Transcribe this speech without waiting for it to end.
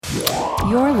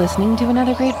You're listening to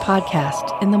another great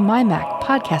podcast in the MyMac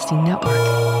Podcasting Network.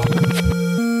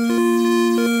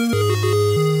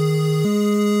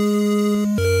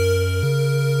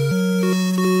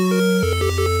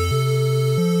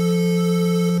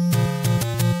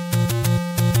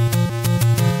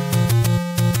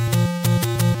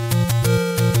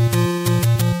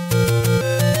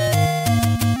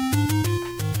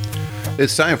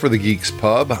 It's time for the Geeks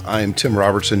Pub. I'm Tim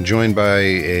Robertson, joined by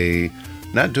a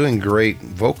not doing great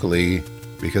vocally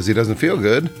because he doesn't feel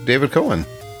good, David Cohen.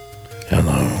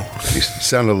 Hello. You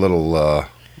sound a little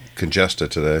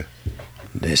congested today.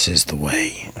 This is the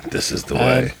way. This is the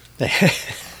way.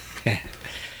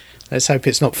 Let's hope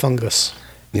it's not fungus.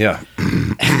 Yeah.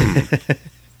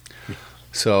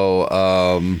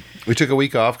 So we took a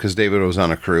week off because David was on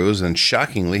a cruise, and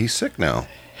shockingly, he's sick now.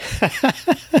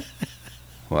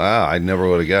 Wow, I never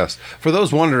would have guessed. For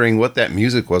those wondering what that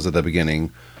music was at the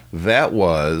beginning, that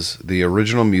was the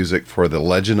original music for The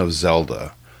Legend of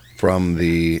Zelda from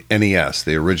the NES,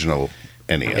 the original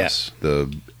NES,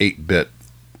 the 8-bit,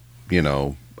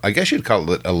 I guess you'd call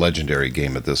it a legendary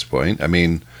game at this point. I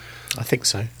mean, I think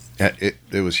so. It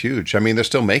was huge. I mean, they're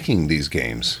still making these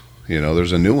games.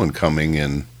 There's a new one coming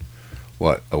in,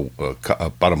 about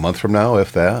a month from now,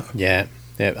 if that? Yeah,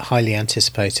 highly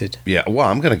anticipated. Yeah, well,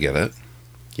 I'm going to get it.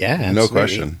 Yeah, absolutely. No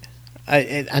question.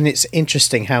 And it's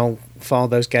interesting how far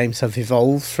those games have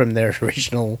evolved from their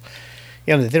original.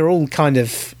 They're all kind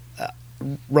of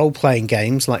role-playing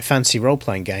games, like fancy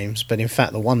role-playing games, but in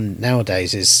fact, the one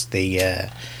nowadays is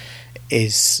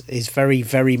is very,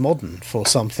 very modern for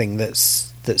something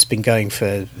that's been going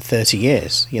for 30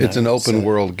 years. It's an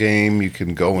open-world game. You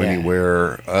can go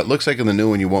anywhere. It looks like in the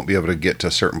new one, you won't be able to get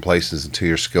to certain places until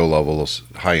your skill level is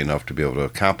high enough to be able to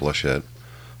accomplish it.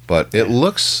 But it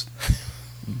looks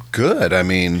good. I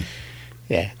mean...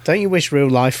 Yeah. Don't you wish real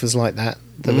life was like that?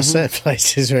 There were certain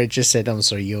places where it just said, I'm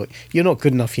sorry, you're not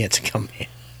good enough yet to come here.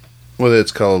 Well,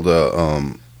 it's called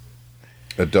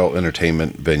adult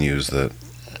entertainment venues that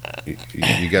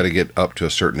you got to get up to a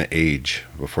certain age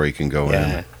before you can go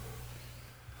in.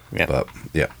 Yeah. But,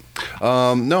 yeah.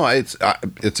 No, it's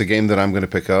a game that I'm going to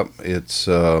pick up. It's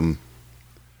the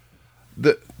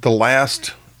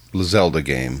last Zelda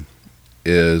game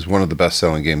is one of the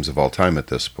best-selling games of all time at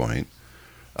this point.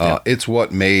 It's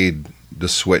what made the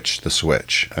Switch the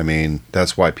Switch. I mean,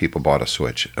 that's why people bought a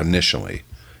Switch initially.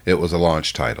 It was a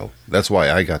launch title. That's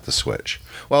why I got the Switch.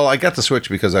 Well, I got the Switch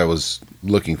because I was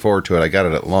looking forward to it. I got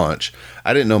it at launch.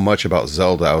 I didn't know much about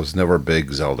Zelda. I was never a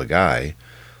big Zelda guy.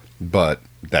 But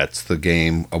that's the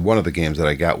game, one of the games that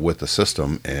I got with the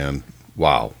system. And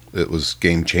wow, it was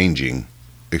game-changing.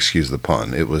 Excuse the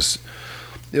pun. It was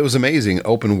amazing.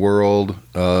 Open world,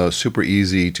 super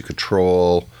easy to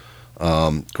control.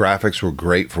 Graphics were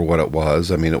great for what it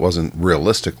was. I mean, it wasn't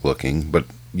realistic looking, but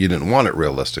you didn't want it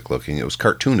realistic looking. It was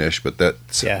cartoonish, but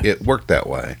it worked that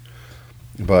way.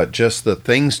 But just the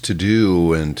things to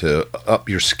do and to up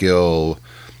your skill,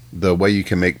 the way you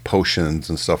can make potions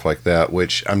and stuff like that,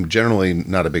 which I'm generally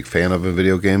not a big fan of in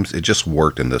video games, it just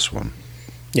worked in this one.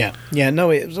 Yeah, no,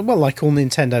 it was, well, like all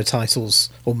Nintendo titles,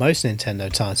 or most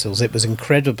Nintendo titles, it was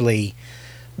incredibly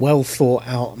well thought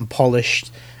out and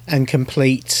polished and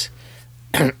complete.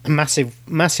 A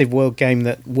massive world game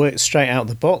that works straight out of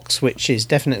the box, which is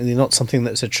definitely not something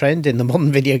that's a trend in the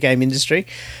modern video game industry.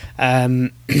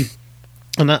 And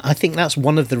I think that's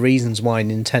one of the reasons why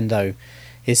Nintendo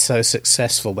is so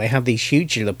successful. They have these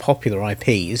hugely popular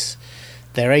IPs.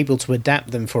 They're able to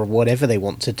adapt them for whatever they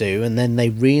want to do, and then they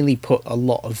really put a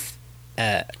lot of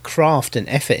craft and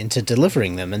effort into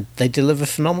delivering them, and they deliver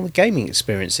phenomenal gaming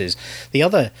experiences. The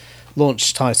other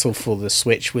launch title for the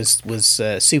Switch was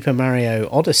Super Mario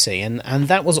Odyssey, and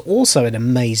that was also an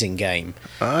amazing game.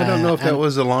 I don't know if that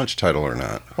was a launch title or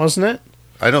not. Wasn't it?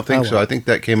 I don't think so. I think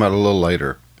that came out a little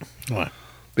later. Right.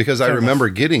 Because I remember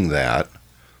getting that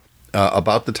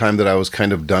about the time that I was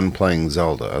kind of done playing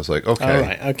Zelda. I was like,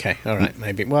 okay. All right,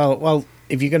 maybe. Well,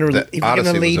 if you're going to...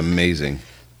 Odyssey was amazing.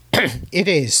 It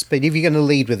is, but if you're going to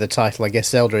lead with the title, I guess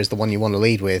Zelda is the one you want to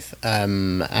lead with. It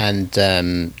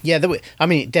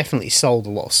definitely sold a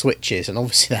lot of Switches, and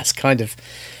obviously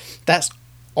that's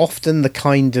often the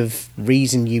kind of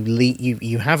reason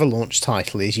you have a launch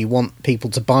title is you want people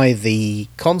to buy the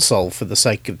console for the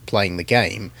sake of playing the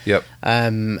game. Yep.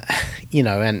 And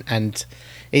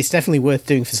it's definitely worth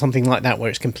doing for something like that, where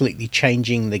it's completely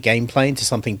changing the gameplay into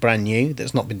something brand new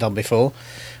that's not been done before.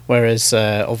 Whereas,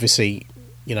 obviously,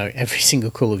 every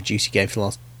single Call of Duty game for the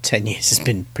last 10 years has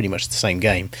been pretty much the same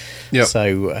game. Yep.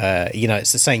 So,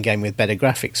 it's the same game with better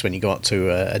graphics when you go up to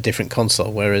a different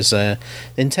console. Whereas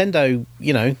Nintendo,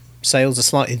 sails a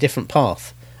slightly different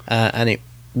path. And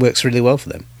works really well for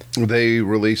them. They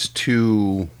released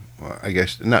 2, I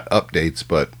guess, not updates,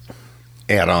 but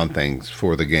add-on things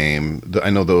for the game. I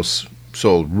know those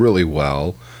sold really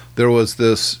well. There was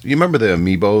this, you remember the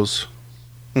Amiibos?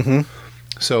 Mm-hmm.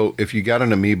 So if you got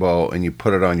an Amiibo and you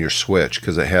put it on your Switch,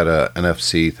 because it had a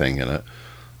NFC thing in it,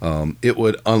 it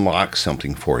would unlock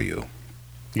something for you.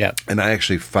 Yeah. And I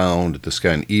actually found this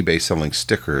guy on eBay selling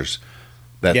stickers.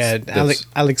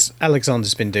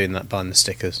 Alexander's been doing that, buying the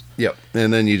stickers. Yep.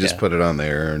 And then you just put it on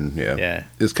there, and Yeah.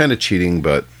 It's kind of cheating,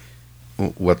 but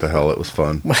what the hell, it was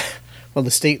fun. Well,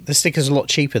 the sticker's a lot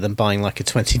cheaper than buying like a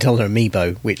 $20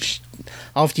 Amiibo, which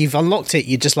after you've unlocked it,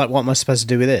 you're just like, what am I supposed to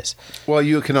do with this? Well,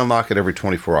 you can unlock it every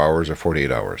 24 hours or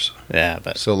 48 hours. Yeah,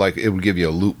 but... So, like, it would give you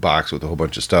a loot box with a whole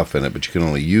bunch of stuff in it, but you can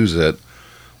only use it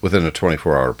within a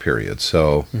 24-hour period.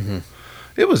 So,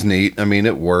 It was neat. I mean,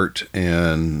 it worked,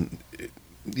 and,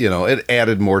 it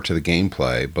added more to the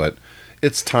gameplay, but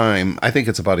it's time. I think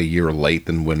it's about a year late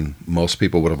than when most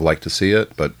people would have liked to see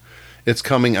it, but it's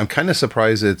coming. I'm kind of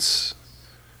surprised it's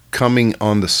coming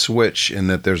on the Switch in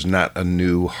that there's not a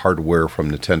new hardware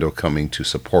from Nintendo coming to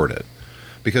support it.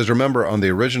 Because remember, on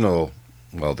the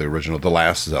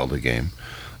last Zelda game,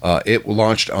 it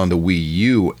launched on the Wii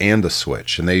U and the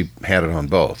Switch, and they had it on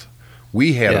both.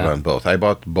 We had it on both. I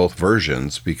bought both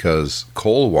versions because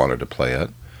Cole wanted to play it,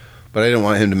 but I didn't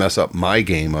want him to mess up my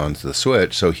game on the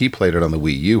Switch, so he played it on the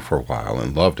Wii U for a while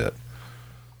and loved it.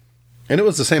 And it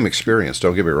was the same experience,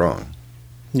 don't get me wrong.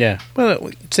 Yeah.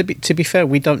 Well, to be fair,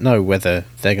 we don't know whether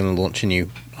they're going to launch a new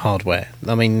hardware.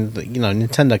 I mean,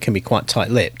 Nintendo can be quite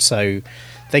tight-lipped, so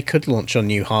they could launch on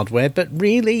new hardware, but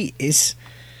really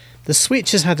the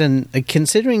Switch has had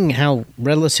considering how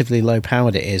relatively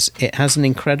low-powered it is, it's had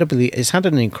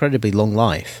an incredibly long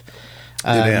life. It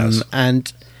has.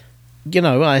 And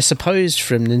I suppose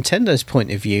from Nintendo's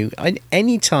point of view,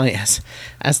 any time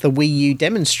as the Wii U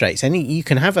demonstrates, you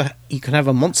can have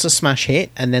a monster smash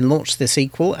hit and then launch the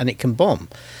sequel and it can bomb.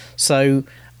 So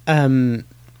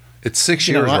it's 6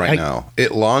 years now.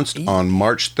 It launched on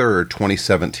March 3rd,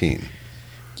 2017.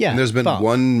 Yeah, and there's been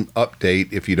one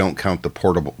update if you don't count the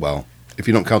portable. Well, if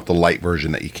you don't count the light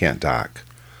version that you can't dock.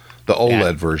 The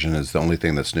OLED version is the only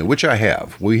thing that's new, which I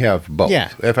have. We have both. Yeah.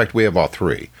 In fact, we have all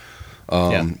three.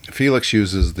 Felix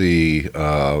uses the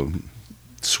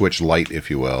Switch Lite, if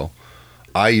you will.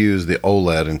 I use the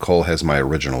OLED, and Cole has my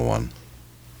original one.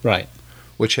 Right.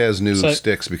 Which has new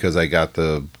sticks because I got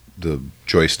the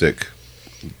joystick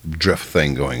drift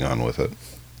thing going on with it.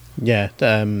 Yeah,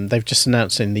 they've just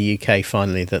announced in the UK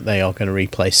finally that they are going to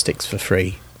replace sticks for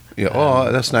free. Yeah,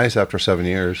 that's nice after 7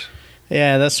 years.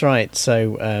 Yeah, that's right.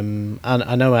 So I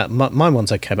know my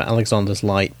one's okay, but Alexander's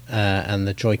Lite and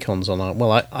the Joy-Cons on our...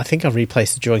 Well, I think I've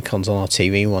replaced the Joy-Cons on our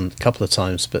TV one a couple of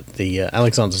times, but the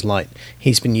Alexander's Lite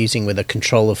he's been using with a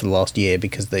controller for the last year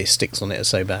because the sticks on it are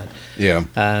so bad. Yeah.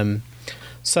 But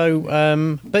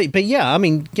yeah, I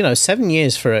mean, 7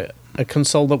 years for a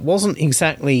console that wasn't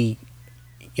exactly...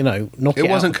 it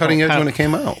wasn't cutting edge when it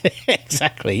came out.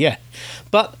 Exactly, yeah.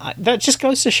 But that just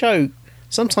goes to show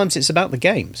sometimes it's about the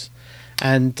games.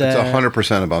 And it's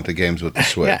 100% about the games with the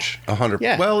Switch. 100.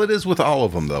 Yeah. Well, it is with all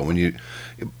of them, though. When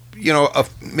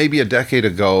maybe a decade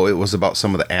ago, it was about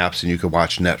some of the apps, and you could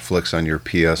watch Netflix on your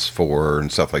PS4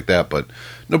 and stuff like that. But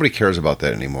nobody cares about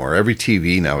that anymore. Every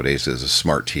TV nowadays is a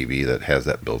smart TV that has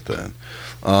that built in.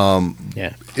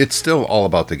 It's still all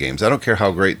about the games. I don't care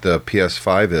how great the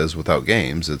PS5 is without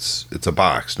games. It's a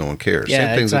box. No one cares. Yeah,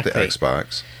 Same thing exactly. with the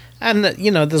Xbox. And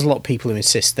there's a lot of people who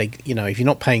insist if you're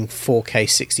not paying 4K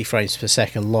 60 frames per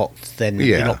second locked, then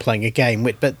you're not playing a game.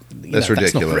 But that's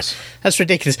ridiculous. That's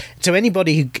ridiculous. To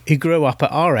anybody who grew up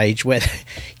at our age, where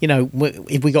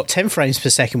if we got 10 frames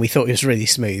per second, we thought it was really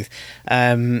smooth.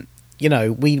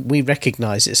 We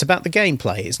recognise it's about the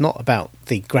gameplay. It's not about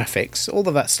the graphics. All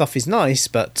of that stuff is nice,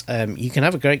 but you can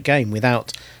have a great game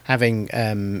without having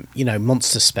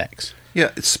monster specs.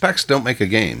 Yeah, specs don't make a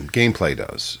game. Gameplay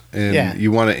does. And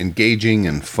you want it engaging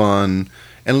and fun.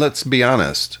 And let's be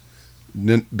honest,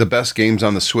 the best games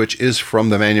on the Switch is from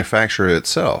the manufacturer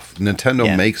itself.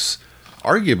 Nintendo makes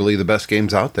arguably the best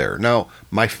games out there. Now,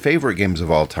 my favorite games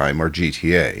of all time are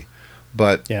GTA,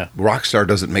 but Rockstar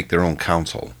doesn't make their own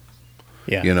console.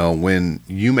 Yeah. When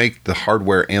you make the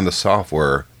hardware and the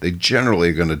software, they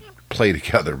generally are going to play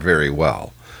together very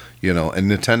well. And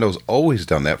Nintendo's always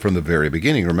done that from the very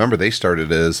beginning. Remember, they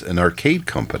started as an arcade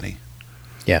company.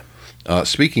 Yeah.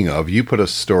 Speaking of, you put a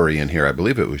story in here. I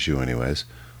believe it was you anyways.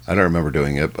 I don't remember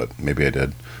doing it, but maybe I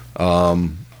did.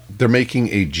 They're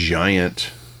making a giant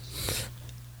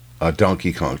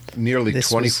Donkey Kong, nearly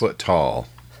 20 foot tall.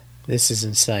 This is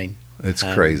insane. It's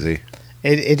crazy.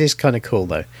 It is kind of cool,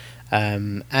 though.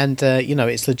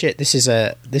 It's legit. This is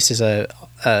a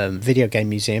video game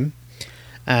museum,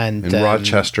 and in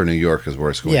Rochester, New York, is where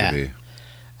it's going to be.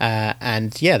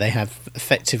 They have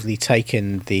effectively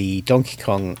taken the Donkey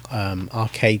Kong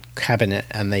arcade cabinet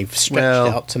and they've stretched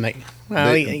it up to make.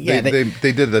 They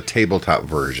did the tabletop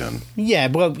version. Yeah,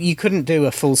 well, you couldn't do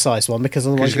a full size one because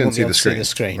otherwise you wouldn't be able to see the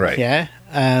screen. Right. Yeah,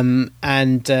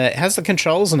 it has the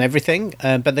controls and everything,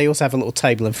 but they also have a little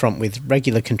table in front with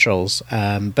regular controls.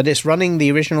 But it's running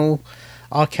the original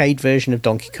arcade version of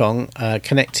Donkey Kong,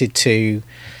 connected to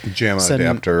JAMA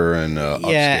adapter and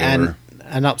upscaler.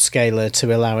 An upscaler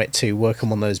to allow it to work on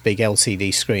one of those big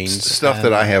LCD screens. Stuff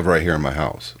that I have right here in my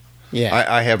house. Yeah,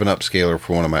 I have an upscaler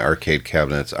for one of my arcade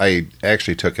cabinets. I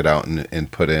actually took it out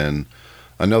and put in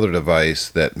another device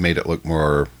that made it look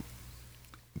more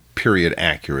period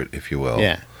accurate, if you will.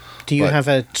 Yeah. Do you have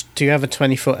a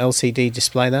 20-foot LCD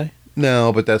display though?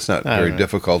 No, but that's not very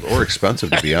difficult or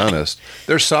expensive, to be honest.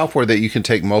 There's software that you can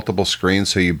take multiple screens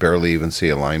so you barely even see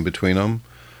a line between them.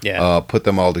 Yeah. Put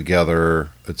them all together.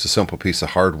 It's a simple piece of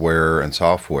hardware and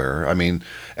software. I mean,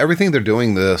 everything they're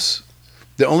doing this.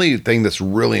 The only thing that's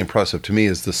really impressive to me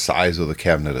is the size of the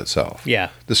cabinet itself. Yeah.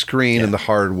 The screen and the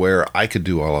hardware, I could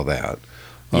do all of that.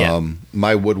 Yeah.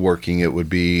 My woodworking, it would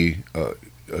be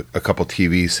a couple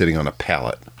TVs sitting on a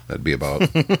pallet. That'd be about...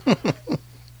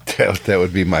 that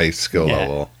would be my skill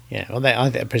level. Yeah,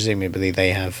 well, presumably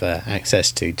they have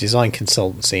access to design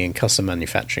consultancy and custom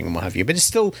manufacturing and what have you. But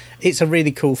it's a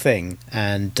really cool thing.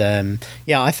 And,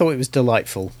 I thought it was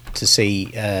delightful to see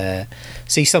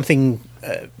something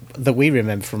that we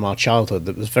remember from our childhood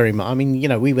that was very much... I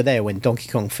mean, we were there when Donkey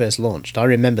Kong first launched. I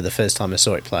remember the first time I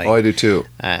saw it play. Oh, I do too.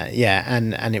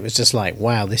 And it was just like,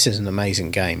 wow, this is an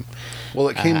amazing game. Well,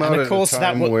 it came out at a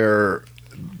time where...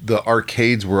 the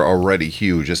arcades were already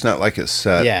huge. It's not like it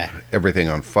set everything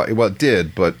on fire. Well, it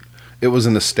did, but it was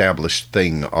an established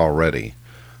thing already.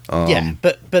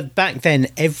 But back then,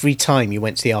 every time you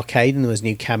went to the arcade and there was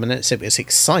new cabinets, it was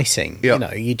exciting.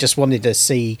 Yep. You just wanted to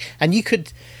see, and you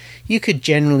could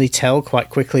generally tell quite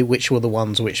quickly which were the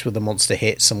monster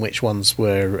hits and which ones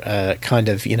were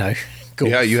golf.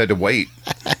 Yeah, you had to wait.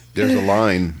 There's a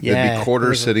line. There'd be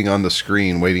quarters sitting on the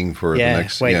screen waiting for the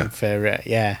next... And,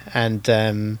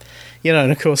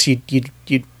 and of course you'd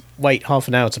wait half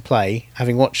an hour to play,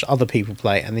 having watched other people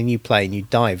play, and then you play and you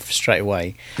dive straight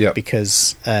away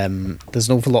because there's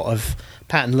an awful lot of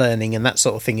pattern learning and that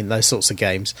sort of thing in those sorts of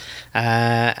games.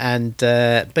 It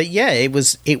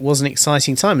was an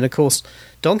exciting time. And, of course,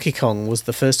 Donkey Kong was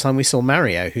the first time we saw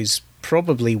Mario, who's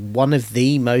probably one of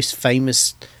the most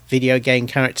famous... video game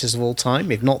characters of all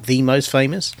time, if not the most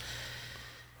famous.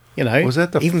 Was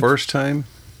that the first time?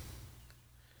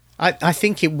 I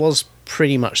think it was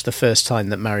pretty much the first time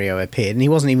that Mario appeared, and he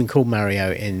wasn't even called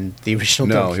Mario in the original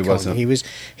Donkey Kong. Wasn't. He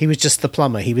was just the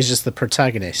plumber. He was just the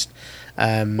protagonist.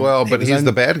 But he's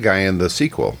the bad guy in the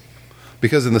sequel,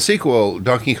 because in the sequel,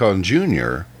 Donkey Kong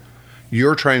Jr.,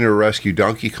 you're trying to rescue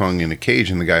Donkey Kong in a cage,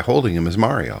 and the guy holding him is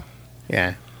Mario.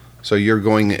 Yeah. So you're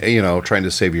going, trying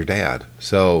to save your dad.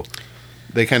 So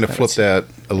they kind of flipped that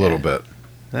a little bit.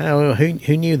 Oh,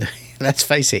 who knew that? Let's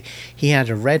face it, he had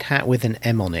a red hat with an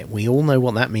M on it. We all know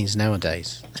what that means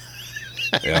nowadays.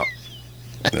 Yeah.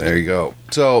 There you go.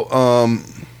 So, I'm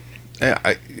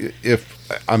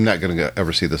not going to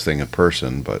ever see this thing in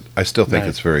person, but I still think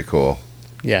it's very cool.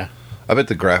 Yeah. I bet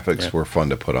the graphics were fun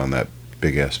to put on that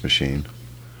big-ass machine.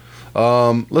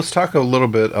 Let's talk a little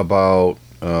bit about...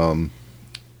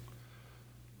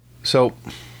 So,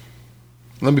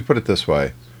 let me put it this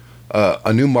way.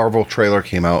 A new Marvel trailer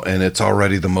came out, and it's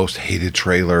already the most hated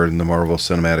trailer in the Marvel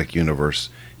Cinematic Universe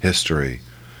history.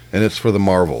 And it's for the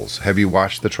Marvels. Have you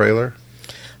watched the trailer?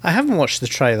 I haven't watched the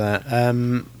trailer,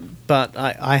 but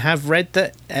I have read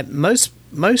that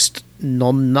most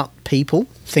non-nut people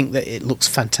think that it looks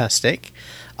fantastic.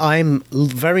 I'm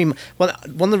very... Well,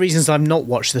 one of the reasons I've not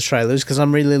watched the trailer is because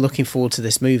I'm really looking forward to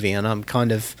this movie, and I'm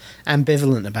kind of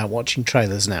ambivalent about watching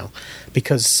trailers now,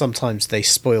 because sometimes they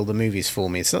spoil the movies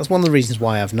for me. So that's one of the reasons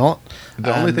why I've not.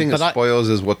 The only thing that spoils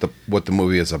is what the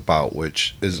movie is about,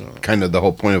 which is kind of the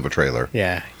whole point of a trailer.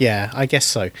 Yeah, I guess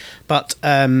so. But,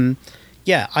 I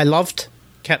loved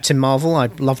Captain Marvel. I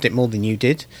loved it more than you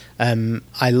did.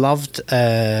 I loved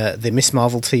the Miss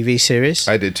Marvel TV series.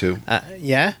 I did too. I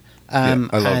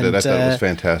loved it. I thought it was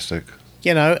fantastic.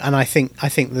 And I think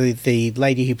the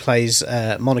lady who plays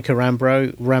Monica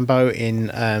Rambeau in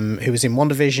who was in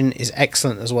WandaVision is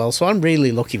excellent as well. So I'm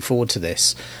really looking forward to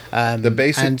this. The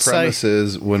basic premise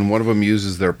is when one of them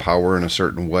uses their power in a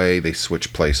certain way, they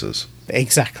switch places.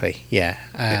 Exactly. Yeah.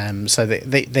 So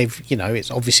they've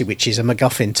it's obviously which is a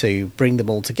MacGuffin to bring them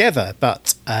all together,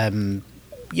 but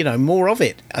more of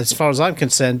it, as far as I'm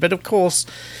concerned. But of course,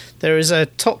 there is a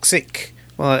toxic,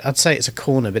 well, I'd say it's a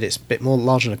corner, but it's a bit more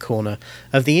larger than a corner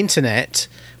of the internet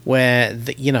where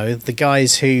the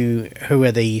guys who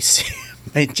are the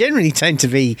they generally tend to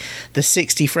be the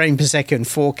 60 frame per second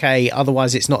 4K,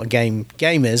 otherwise it's not a game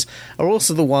gamers, are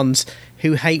also the ones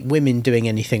who hate women doing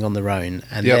anything on their own,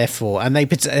 and therefore, and they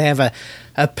have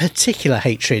a particular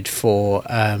hatred for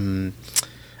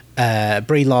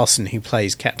Brie Larson, who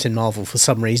plays Captain Marvel, for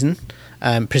some reason,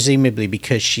 presumably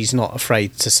because she's not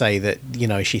afraid to say that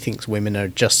she thinks women are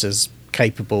just as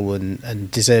capable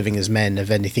and deserving as men of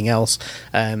anything else.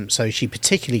 So she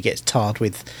particularly gets tarred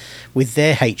with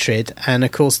their hatred, and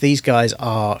of course these guys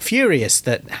are furious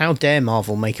that how dare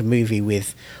Marvel make a movie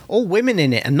with all women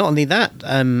in it, and not only that,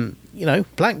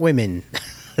 black women.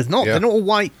 They're not all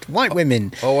white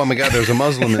women. Oh my God, there's a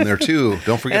Muslim in there too.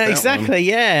 Don't forget that exactly, one.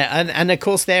 yeah. And of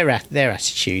course their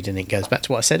attitude, and it goes back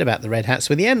to what I said about the red hats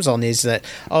with the M's on, is that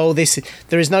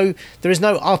there is no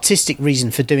artistic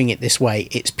reason for doing it this way.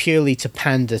 It's purely to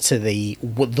pander to the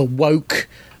woke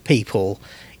people,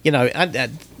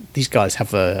 and these guys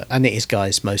have and it is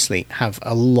guys mostly, have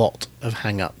a lot of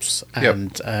hang-ups,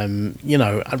 and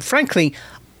and frankly,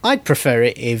 I'd prefer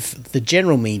it if the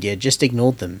general media just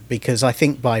ignored them, because I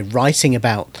think by writing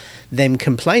about them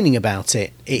complaining about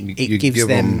it, it gives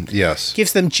them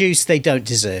juice they don't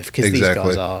deserve, because these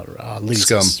guys are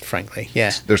losers, scum. Frankly.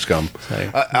 Yeah, they're scum. So,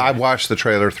 I watched the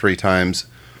trailer 3 times.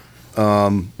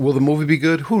 Will the movie be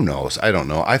good? Who knows? I don't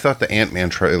know. I thought the Ant-Man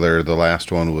trailer, the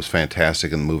last one, was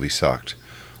fantastic, and the movie sucked.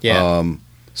 Yeah.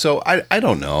 So I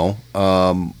don't know.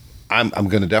 I'm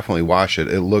going to definitely watch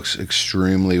it. It looks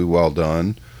extremely well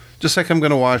done. Just like I'm going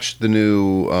to watch the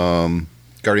new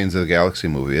Guardians of the Galaxy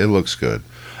movie. It looks good.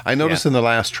 I noticed in the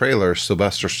last trailer,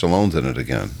 Sylvester Stallone's in it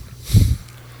again.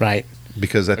 Right.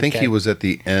 Because I think he was at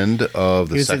the end of the second one.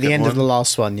 He was at the end of the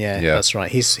last one, yeah. That's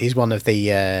right. He's one of the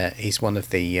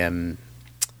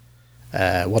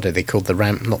what are they called? The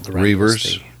ramp, not the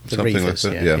Ramblers. Reavers. The something Reavers,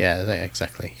 like that. Yeah,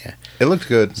 exactly. Yeah. It looked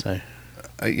good. So,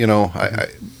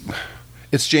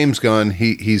 it's James Gunn.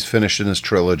 He's finished in his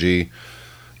trilogy.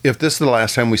 If this is the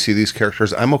last time we see these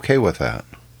characters, I'm okay with that.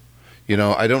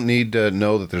 I don't need to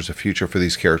know that there's a future for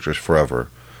these characters forever,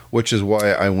 which is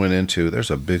why I went into...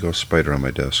 There's a big old spider on my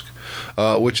desk.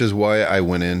 Which is why I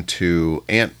went into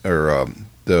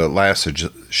the last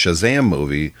Shazam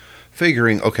movie,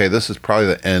 figuring, okay, this is probably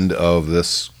the end of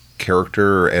this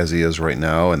character as he is right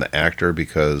now, and the actor,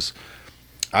 because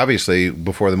obviously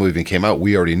before the movie came out,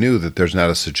 we already knew that there's not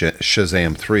a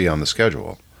Shazam 3 on the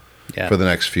schedule. For the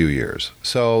next few years.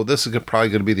 So this is probably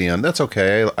going to be the end. That's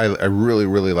okay. I really,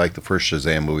 really like the first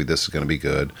Shazam movie. This is going to be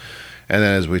good. And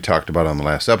then as we talked about on the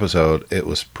last episode, it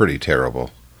was pretty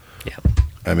terrible. Yeah.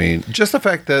 I mean, just the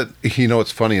fact that,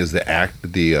 what's funny is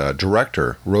the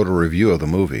director wrote a review of the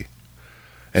movie,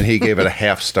 and he gave it a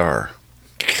half star.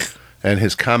 And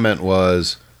his comment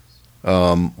was,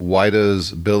 why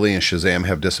does Billy and Shazam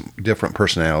have different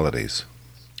personalities?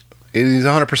 He's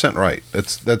 100% right.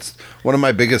 That's one of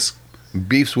my biggest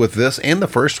beefs with this and the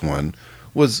first one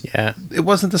was it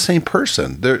wasn't the same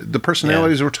person. The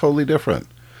personalities were totally different.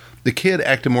 The kid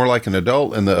acted more like an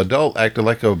adult, and the adult acted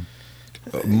like a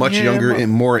much younger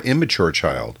and more immature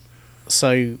child.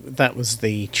 So that was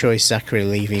the choice Zachary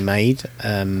Levi made.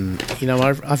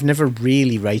 I've never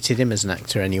really rated him as an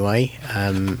actor anyway.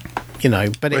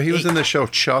 But he was in the show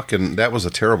Chuck, and that was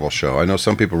a terrible show. I know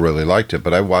some people really liked it,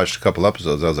 but I watched a couple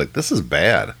episodes. I was like, this is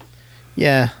bad.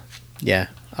 Yeah.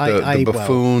 The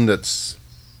buffoon that's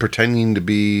pretending to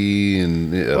be,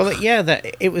 and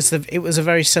that it was a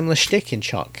very similar shtick in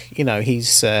Chuck.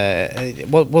 He's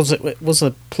was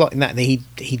a plot in that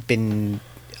he'd been.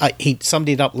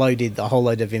 Somebody had uploaded a whole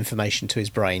load of information to his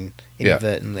brain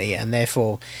inadvertently, and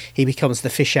therefore he becomes the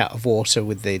fish out of water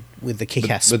with the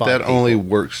kick-ass spy. But that only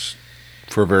works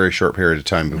for a very short period of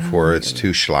time before it's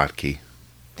too schlocky.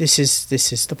 This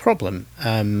is the problem,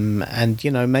 and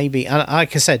maybe,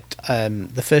 like I said,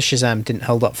 the first Shazam didn't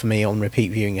hold up for me on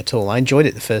repeat viewing at all. I enjoyed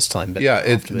it the first time, but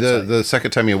the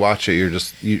second time you watch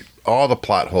it, all the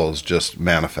plot holes just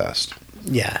manifest.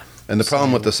 Yeah. And the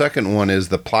problem with the second one is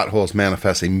the plot holes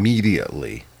manifest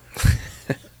immediately.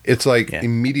 It's like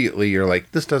immediately you're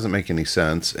like, this doesn't make any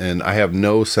sense, and I have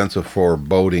no sense of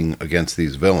foreboding against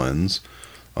these villains.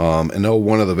 And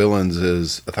one of the villains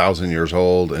is 1,000 years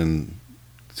old and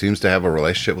seems to have a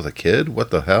relationship with a kid. What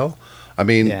the hell? I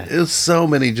mean, there's so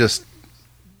many just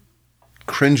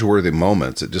cringeworthy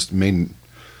moments. It just made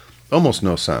almost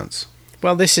no sense.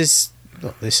 Well, this is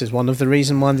one of the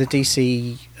reasons why the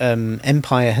DC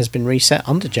empire has been reset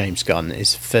under James Gunn,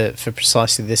 is for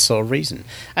precisely this sort of reason.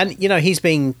 And he's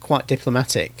being quite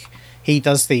diplomatic he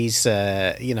does these.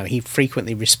 He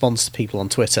frequently responds to people on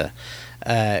Twitter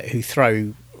who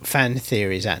throw fan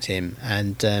theories at him,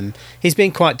 and he's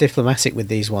been quite diplomatic with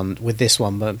this one,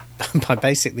 but by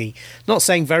basically not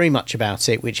saying very much about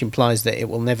it, which implies that it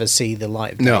will never see the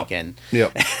light of day again.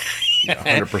 Yep.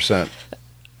 100%.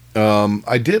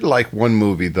 I did like one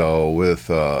movie though with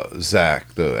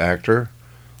Zach, the actor.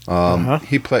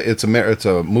 It's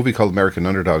a movie called American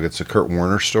Underdog. It's a Kurt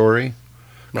Warner story.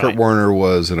 Right. Kurt Warner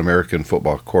was an American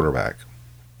football quarterback,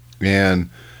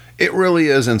 and it really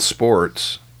is in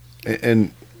sports.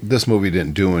 And this movie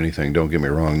didn't do anything. Don't get me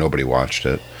wrong. Nobody watched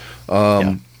it.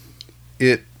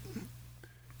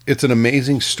 It's an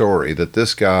amazing story that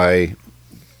this guy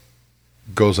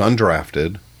goes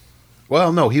undrafted.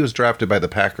 Well, no, he was drafted by the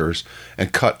Packers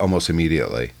and cut almost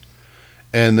immediately.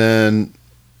 And then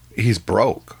he's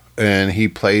broke, and he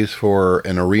plays for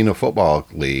an arena football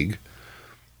league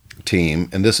team,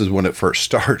 and this is when it first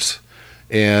starts.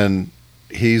 And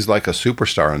he's like a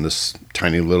superstar in this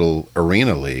tiny little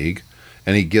arena league,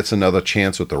 and he gets another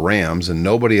chance with the Rams, and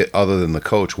nobody other than the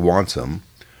coach wants him,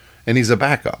 and he's a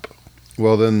backup.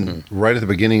 Well, then right at the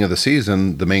beginning of the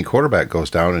season, the main quarterback goes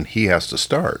down, and he has to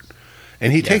start.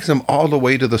 And he takes them all the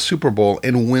way to the Super Bowl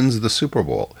and wins the Super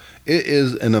Bowl. It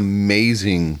is an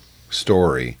amazing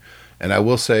story. And I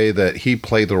will say that he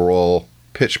played the role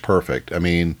pitch perfect. I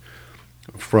mean,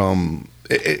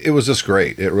 it was just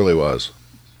great. It really was.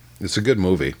 It's a good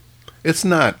movie. It's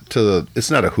not a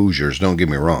Hoosiers, don't get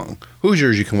me wrong.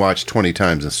 Hoosiers you can watch 20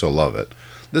 times and still love it.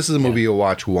 This is a movie you'll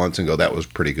watch once and go, that was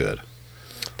pretty good.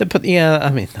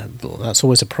 That's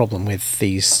always a problem with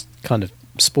these kind of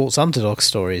sports underdog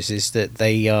stories, is that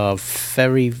they are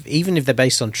even if they're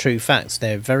based on true facts,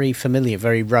 they're very familiar,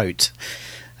 very rote.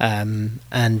 To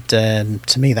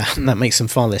me, that makes them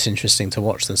far less interesting to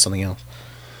watch than something else.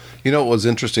 You know what was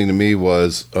interesting to me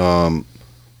was the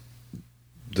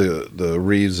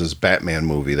Reeves' Batman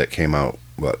movie that came out,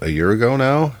 a year ago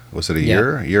now? Was it a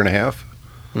year and a half?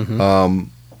 Mm-hmm.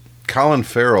 Colin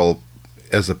Farrell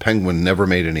as the Penguin never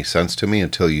made any sense to me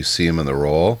until you see him in the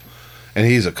role. And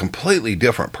he's a completely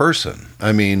different person.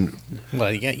 I mean,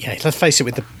 well, yeah. Let's face it.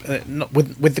 With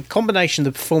the combination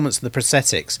of the performance and the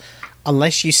prosthetics,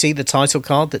 unless you see the title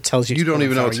card that tells you, you don't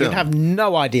even know it's him. You have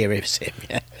no idea it's him.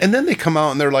 Yeah. And then they come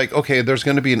out and they're like, "Okay, there's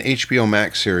going to be an HBO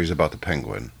Max series about the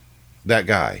Penguin, that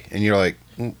guy," and you're like,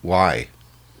 "Why?"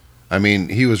 I mean,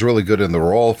 he was really good in the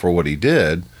role for what he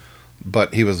did,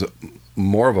 but he was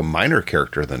more of a minor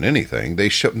character than anything. They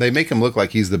make him look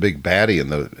like he's the big baddie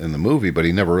in the movie, but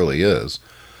he never really is.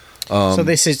 So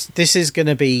this is going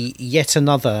to be yet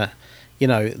another,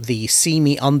 the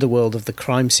seamy underworld of the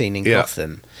crime scene in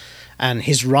Gotham, and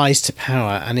his rise to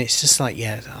power. And it's just like,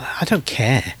 I don't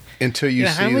care until you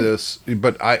see this.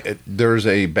 But there's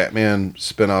a Batman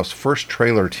spinoff's first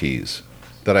trailer tease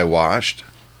that I watched,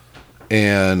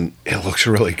 and it looks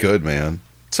really good, man.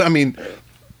 So I mean,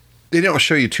 they don't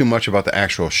show you too much about the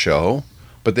actual show,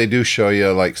 but they do show you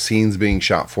like scenes being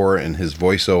shot for it and his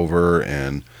voiceover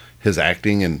and his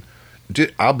acting. And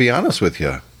I'll be honest with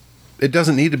you, it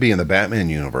doesn't need to be in the Batman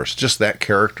universe. Just that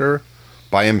character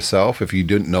by himself. If you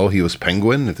didn't know he was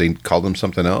Penguin, if they called him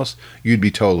something else, you'd be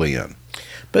totally in.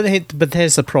 But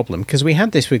there's the problem, because we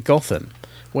had this with Gotham,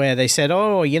 where they said,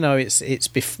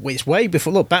 it's way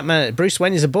before. Look, Batman, Bruce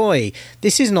Wayne is a boy.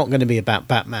 This is not going to be about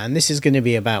Batman. This is going to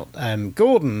be about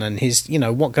Gordon and his,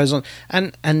 what goes on.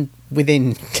 And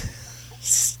within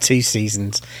 2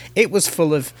 seasons, it was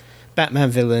full of Batman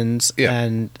villains,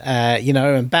 and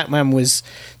and Batman was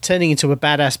turning into a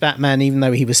badass Batman, even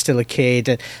though he was still a kid.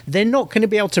 And they're not going to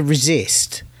be able to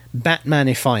resist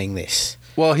Batmanifying this.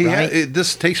 Well,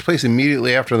 this takes place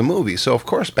immediately after the movie, so of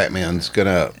course Batman's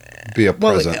gonna be a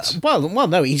presence. Well,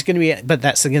 no, he's going to be. But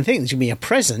that's the thing. There's going to be a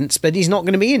presence, but he's not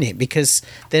going to be in it because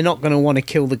they're not going to want to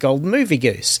kill the golden movie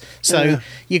goose. So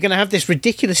you're going to have this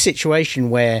ridiculous situation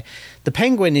where the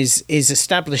Penguin is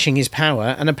establishing his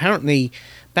power, and apparently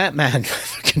Batman,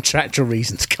 for contractual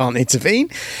reasons, can't intervene,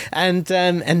 and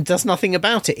does nothing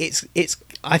about it.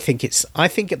 I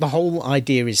think the whole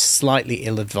idea is slightly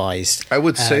ill-advised. I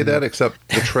would say that, except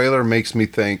the trailer makes me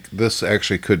think this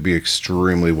actually could be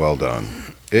extremely well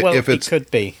done. It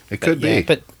could be. It could be.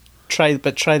 But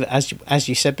trailer, as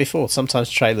you said before, sometimes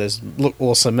trailers look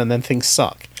awesome and then things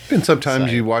suck. And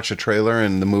sometimes you watch a trailer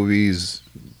and the movie's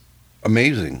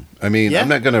amazing. I mean, I'm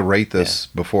not going to rate this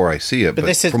before I see it,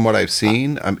 but from what I've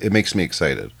seen, it makes me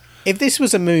excited. If this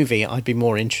was a movie, I'd be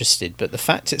more interested, but the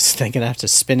fact it's they're going to have to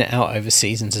spin it out over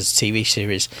seasons as a TV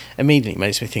series immediately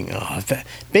makes me think, I've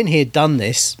been here, done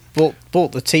this,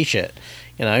 bought the T-shirt.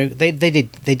 You know, they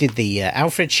did the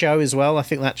Alfred show as well. I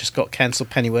think that just got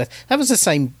cancelled. Pennyworth. That was the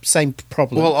same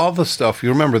problem. Well, all the stuff you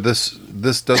remember, this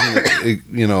doesn't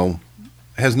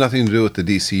has nothing to do with the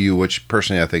DCU, which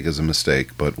personally I think is a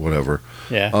mistake. But whatever.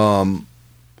 Yeah.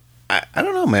 I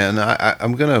don't know, man.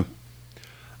 I'm gonna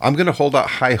hold out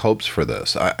high hopes for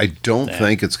this. I don't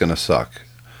think it's gonna suck.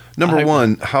 Number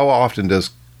one, how often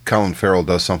does Colin Farrell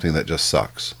does something that just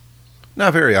sucks?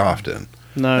 Not very often.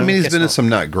 No, I mean, he's been in some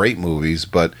not great movies,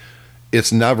 but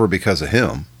it's never because of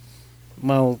him.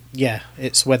 Well, yeah,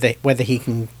 it's whether he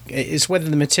can. It's whether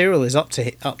the material is up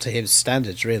to his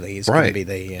standards. Really, is going to be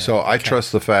the. So I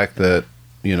trust the fact that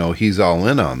he's all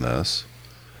in on this,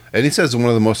 and he says one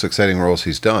of the most exciting roles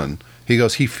he's done. He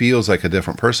goes, he feels like a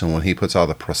different person when he puts all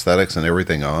the prosthetics and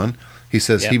everything on. He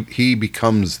says he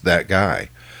becomes that guy,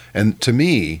 and to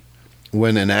me,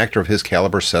 when an actor of his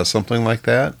caliber says something like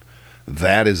that.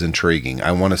 That is intriguing.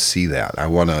 I want to see that. I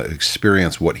want to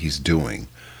experience what he's doing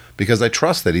because I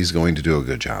trust that he's going to do a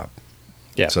good job.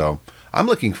 Yeah. So I'm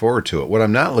looking forward to it. What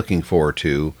I'm not looking forward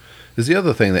to is the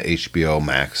other thing that HBO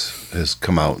Max has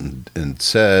come out and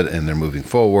said, and they're moving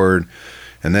forward,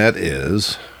 and that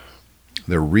is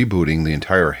they're rebooting the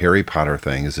entire Harry Potter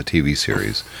thing as a TV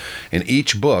series. And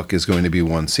each book is going to be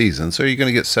one season. So you're going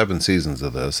to get 7 seasons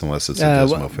of this unless it's a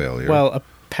dismal failure. Well,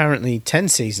 apparently 10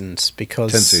 seasons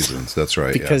because 10 seasons, that's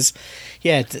right. Because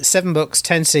 7 books,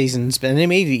 10 seasons, but then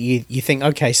immediately you think,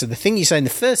 okay, so the thing you say in the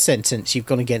first sentence you've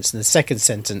gone against in the second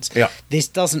sentence. Yeah. This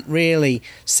doesn't really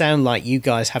sound like you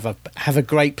guys have a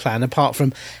great plan apart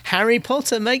from Harry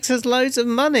Potter makes us loads of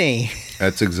money.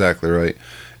 That's exactly right.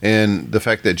 And the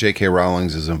fact that J.K. Rowling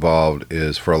is involved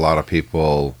is for a lot of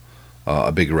people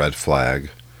a big red flag.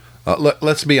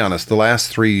 Let's be honest, the last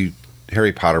 3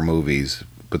 Harry Potter movies,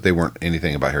 but they weren't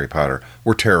anything about Harry Potter,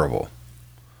 were terrible.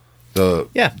 The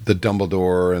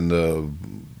Dumbledore and the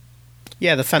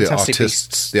Fantastic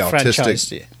Beasts franchise.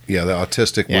 The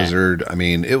autistic wizard. I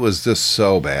mean, it was just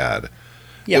so bad.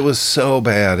 Yeah. It was so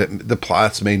bad. The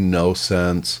plots made no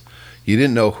sense. You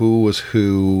didn't know who was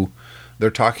who. They're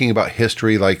talking about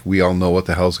history like we all know what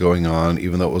the hell's going on,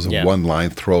 even though it was a one-line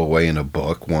throwaway in a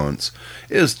book once.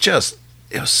 It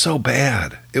was so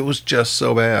bad. It was just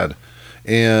so bad.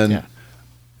 And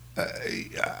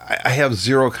I have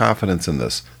zero confidence in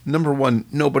this. Number one,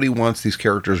 nobody wants these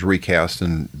characters recast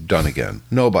and done again.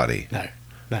 Nobody. No.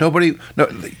 Nobody. No.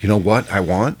 You know what I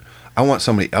want? I want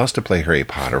somebody else to play Harry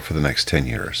Potter for the next 10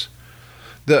 years.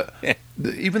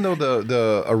 Even though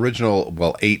the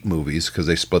original 8 movies, because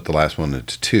they split the last one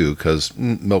into 2 because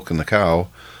milking the cow,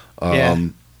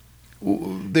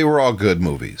 they were all good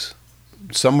movies.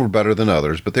 Some were better than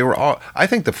others, but they were all. I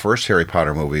think the first Harry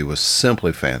Potter movie was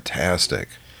simply fantastic.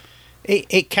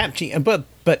 It captured, but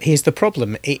here's the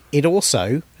problem. It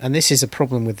also, and this is a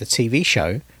problem with the TV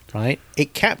show, right?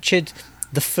 It captured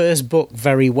the first book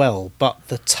very well, but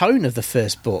the tone of the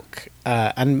first book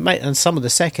and some of the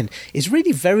second is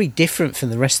really very different from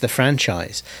the rest of the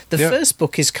franchise. The first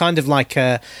book is kind of like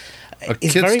a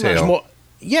kid's very tale. Much more.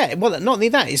 Yeah, well, not only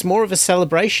that, it's more of a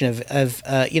celebration of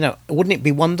wouldn't it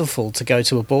be wonderful to go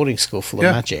to a boarding school full of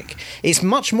magic? It's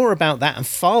much more about that and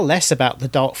far less about the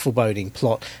dark foreboding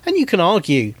plot. And you can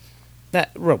argue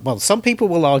that, well, some people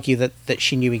will argue that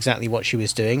she knew exactly what she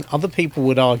was doing. Other people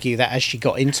would argue that as she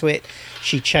got into it,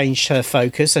 she changed her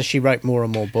focus as she wrote more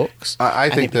and more books. I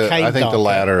think the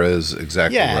latter is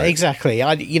exactly right. Yeah, exactly.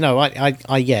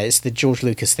 It's the George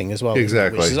Lucas thing as well.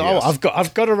 Exactly. Which is, I've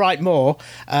got to write more.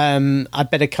 I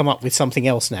better come up with something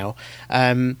else now.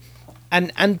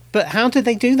 But how did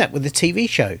they do that with the TV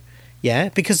show? Yeah,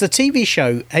 because the TV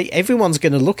show, everyone's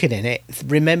going to look at it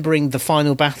remembering the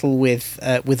final battle with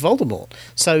Voldemort.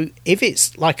 So if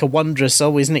it's like a wondrous,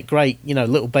 isn't it great,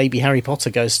 little baby Harry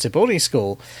Potter goes to boarding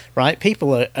school, right?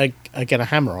 People are going to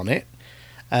hammer on it.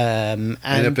 And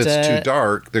if it's too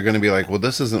dark, they're going to be like, well,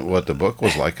 this isn't what the book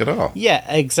was like at all. Yeah,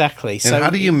 exactly. And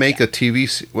how do you make a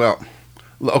TV... Well,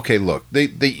 okay, look,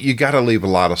 you got to leave a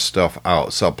lot of stuff out,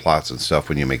 subplots and stuff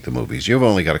when you make the movies. You've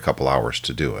only got a couple hours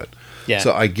to do it. Yeah.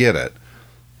 So I get it.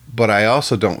 But I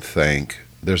also don't think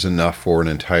there's enough for an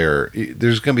entire...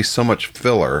 There's going to be so much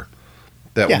filler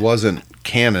that wasn't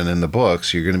canon in the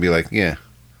books. You're going to be like, yeah.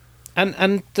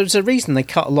 And there's a reason they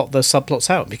cut a lot of those subplots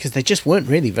out, because they just weren't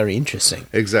really very interesting.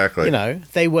 Exactly.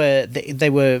 They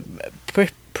were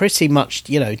pretty much,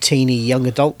 teeny, young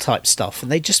adult type stuff,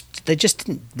 and they just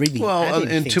didn't really. Well,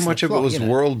 and too much of it was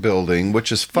world building,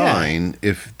 which is fine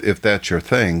if that's your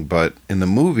thing. But in the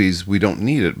movies, we don't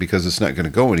need it because it's not going to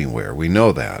go anywhere. We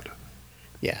know that.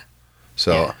 Yeah.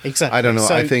 So exactly. I don't know.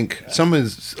 So, I think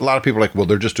a lot of people are like, well,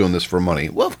 they're just doing this for money.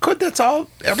 Well, that's all.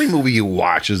 Every movie you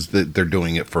watch is that they're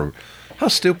doing it for How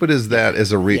stupid is that?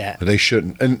 They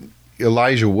shouldn't. And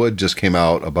Elijah Wood just came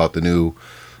out about the new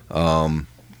Lord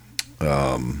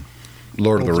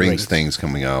of the Rings things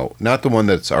coming out. Not the one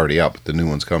that's already out, but the new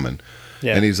one's coming.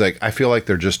 Yeah. And he's like, I feel like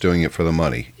they're just doing it for the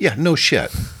money. Yeah, no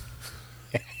shit.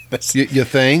 You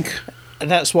think? And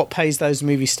that's what pays those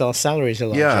movie star salaries,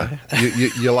 Elijah.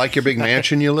 Yeah. You like your big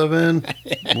mansion you live in?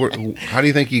 How do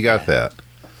you think you got that?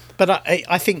 But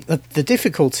I think the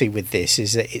difficulty with this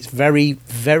is that it's very,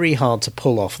 very hard to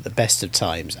pull off at the best of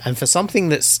times. And for something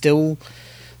that's still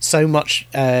so much...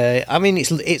 I mean,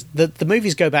 the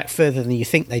movies go back further than you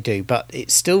think they do, but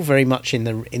it's still very much in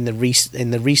the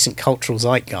recent cultural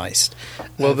zeitgeist.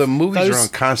 Well, the movies are on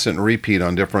constant repeat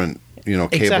on different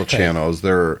cable channels.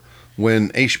 When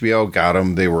HBO got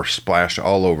them, they were splashed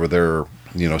all over their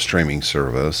streaming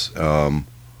service.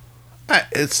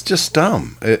 It's just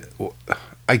dumb.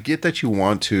 I get that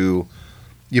you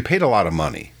paid a lot of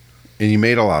money, and you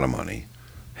made a lot of money.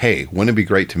 Hey, wouldn't it be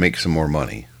great to make some more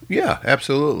money? Yeah,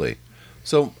 absolutely.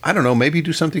 So, I don't know, maybe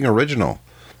do something original.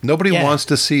 Nobody wants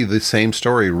to see the same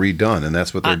story redone, and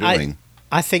that's what they're doing.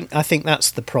 I think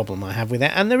that's the problem I have with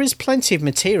it. And there is plenty of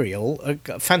material,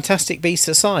 Fantastic Beasts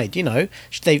aside.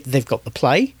 They've got the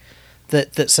play,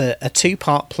 that's a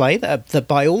 2-part play that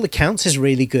by all accounts is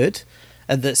really good,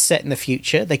 and that's set in the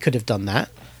future. They could have done that.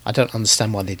 I don't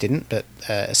understand why they didn't, but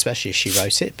especially if she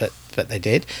wrote it, but they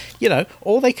did.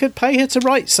 Or they could pay her to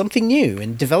write something new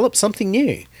and develop something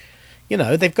new.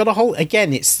 They've got a whole...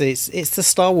 Again, it's the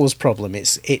Star Wars problem.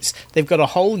 It's they've got a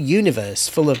whole universe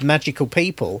full of magical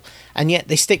people, and yet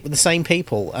they stick with the same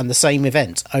people and the same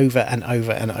events over and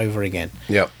over and over again.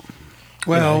 Yep.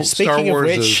 Well, Star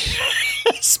Wars is...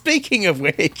 Speaking of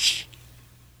which...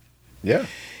 Yeah.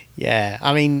 Yeah,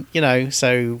 I mean,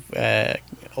 so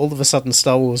all of a sudden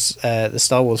the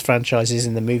Star Wars franchise is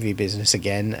in the movie business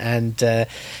again, and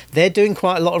they're doing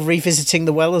quite a lot of revisiting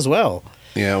the well as well.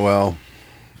 Yeah, well...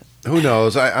 Who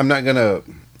knows? I'm not going to...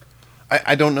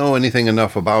 I don't know anything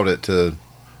enough about it to...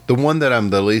 The one that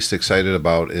I'm the least excited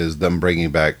about is them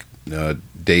bringing back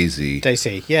Daisy.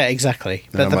 Daisy, yeah, exactly.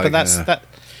 But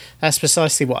that's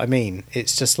precisely what I mean.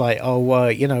 It's just like,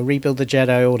 rebuild the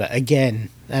Jedi Order again.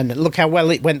 And look how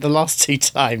well it went the last 2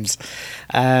 times.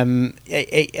 As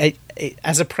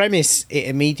a premise, it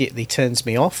immediately turns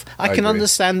me off. I can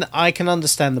understand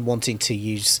them wanting to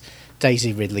use...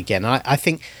 Daisy Ridley again. I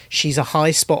think she's a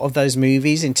high spot of those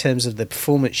movies in terms of the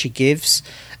performance she gives,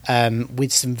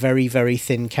 with some very, very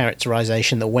thin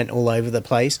characterization that went all over the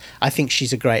place. I think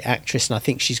she's a great actress, and I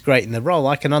think she's great in the role.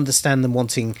 I can understand them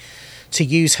wanting to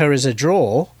use her as a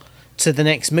draw to the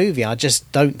next movie. I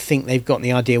just don't think they've got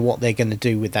any idea what they're going to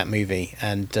do with that movie,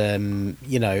 and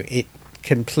it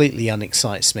completely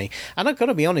unexcites me. And I've got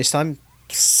to be honest, I'm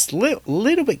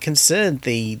little bit concerned.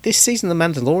 This season of The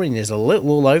Mandalorian is a little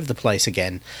all over the place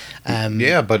again.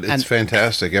 But it's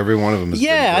fantastic. Every one of them is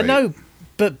I know,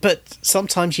 but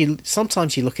sometimes you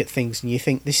look at things and you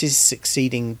think this is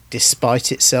succeeding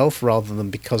despite itself rather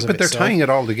than because of itself. But they're tying it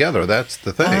all together. That's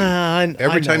the thing.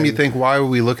 Every time you think, why are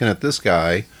we looking at this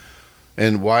guy?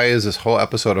 And why is this whole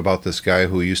episode about this guy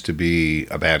who used to be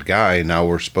a bad guy? Now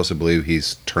we're supposed to believe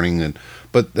he's turning...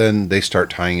 But then they start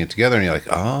tying it together, and you're like,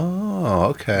 oh,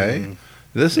 okay.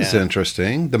 This is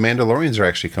interesting. The Mandalorians are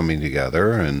actually coming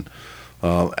together, and,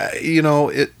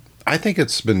 I think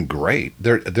it's been great.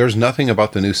 There's nothing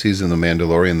about the new season of The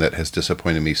Mandalorian that has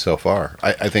disappointed me so far.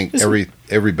 I think every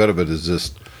bit of it is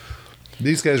just...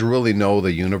 These guys really know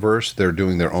the universe. They're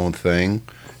doing their own thing,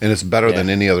 and it's better than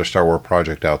any other Star Wars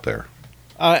project out there.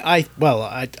 I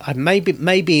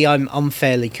maybe I'm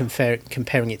unfairly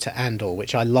comparing it to Andor,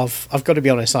 which I love. I've got to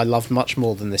be honest, I loved much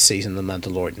more than this season of The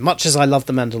Mandalorian. Much as I love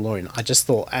The Mandalorian, I just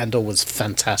thought Andor was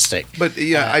fantastic. But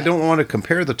I don't want to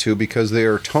compare the two because they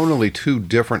are tonally 2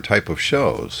 different type of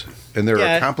shows, and they're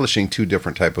accomplishing 2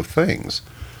 different type of things.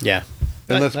 Yeah,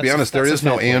 and let's be honest, there is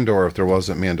no Andor if there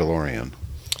wasn't Mandalorian.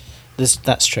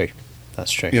 That's true.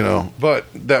 That's true. But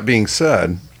that being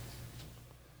said,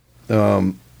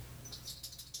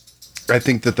 I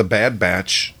think that the Bad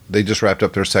Batch, they just wrapped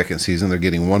up their 2nd season. They're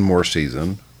getting 1 more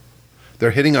season.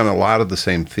 They're hitting on a lot of the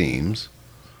same themes.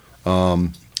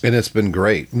 And it's been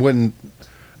great. What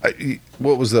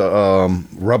was the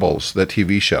Rebels, that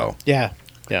TV show? Yeah.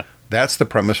 That's the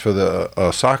premise for the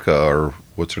Osaka, or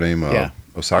what's her name?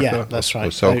 Osaka? Yeah, that's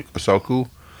right. Osoku?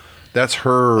 That's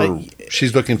her.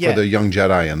 She's looking for the young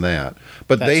Jedi in that.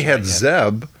 But they had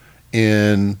Zeb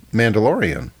in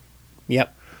Mandalorian.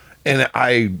 Yep. And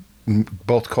I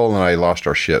both Cole and I lost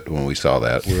our shit when we saw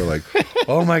that. We were like,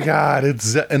 "Oh my god,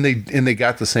 it's..." And they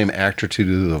got the same actor to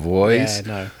do the voice. Yeah,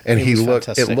 no, and it looked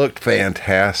fantastic. It looked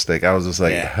fantastic. I was just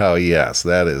like, "Hell yes,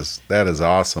 that is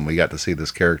awesome. We got to see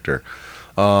this character."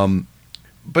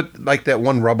 But like that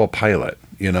one Rebel pilot,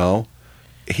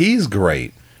 he's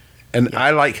great, and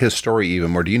I like his story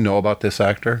even more. Do you know about this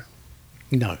actor?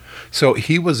 No. So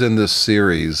he was in this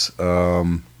series,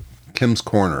 Kim's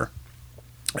Corner,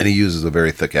 and he uses a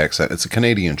very thick accent. It's a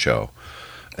Canadian show,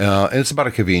 and it's about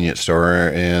a convenience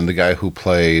store. And the guy who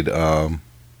played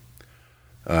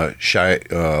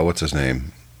what's his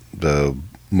name, the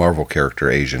Marvel character,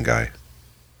 Asian guy.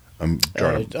 I'm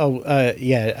drawing.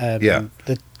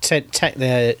 The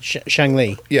Shang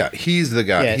Li. Yeah, he's the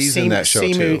guy. He's in that show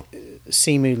too.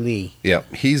 Simu Lee. Yeah,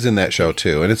 he's in that show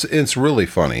too, and it's really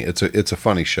funny. It's a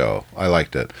funny show. I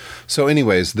liked it. So,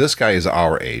 anyways, this guy is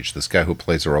our age. This guy who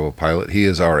plays the Rebel pilot, he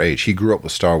is our age. He grew up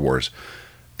with Star Wars,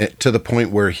 to the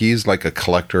point where he's like a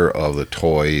collector of the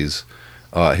toys.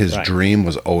 His dream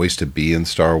was always to be in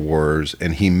Star Wars,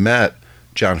 and he met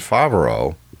Jon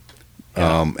Favreau,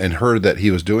 and heard that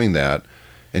he was doing that.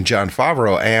 And Jon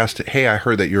Favreau asked, "Hey, I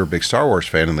heard that you're a big Star Wars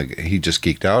fan," and he just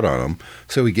geeked out on him.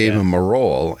 So he gave him a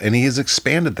role, and he has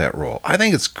expanded that role. I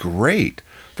think it's great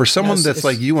for someone that's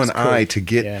like you and I to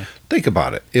get. Yeah. Think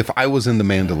about it. If I was in The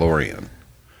Mandalorian,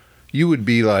 you would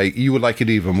be like, you would like it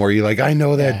even more. You're like, I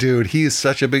know that dude. He is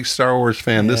such a big Star Wars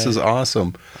fan. This is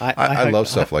awesome. I love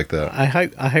stuff like that. I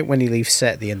hope when he leaves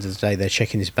set at the end of the day, they're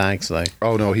checking his bags though.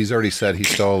 Oh no, he's already said he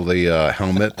stole the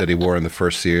helmet that he wore in the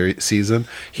first season.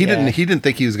 He didn't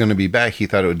think he was going to be back. He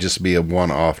thought it would just be a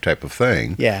one-off type of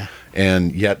thing. Yeah.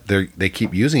 And yet they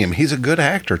keep using him. He's a good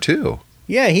actor too.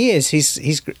 Yeah, he is.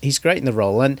 He's great in the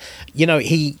role, and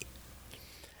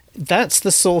that's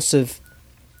the sort of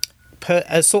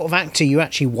actor you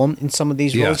actually want in some of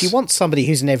these roles. Yes. You want somebody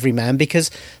who's an everyman,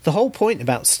 because the whole point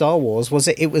about Star Wars was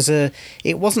that it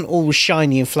wasn't all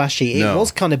shiny and flashy. It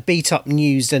was kind of beat up,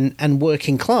 news and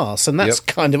working class, and that's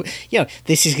kind of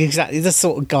this is exactly the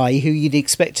sort of guy who you'd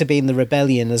expect to be in the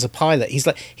rebellion as a pilot.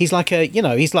 He's like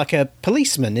a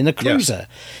policeman in a cruiser.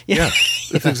 Yes.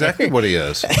 That's exactly what he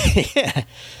is. I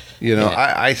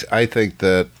think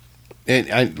that,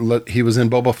 and he was in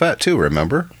Boba Fett too.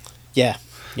 Remember? Yeah.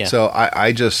 Yeah. So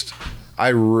I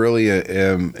really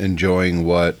am enjoying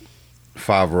what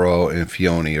Favreau and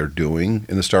Filoni are doing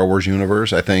in the Star Wars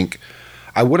universe. I think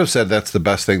I would have said that's the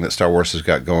best thing that Star Wars has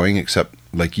got going, except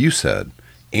like you said,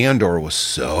 Andor was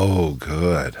so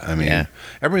good. I mean,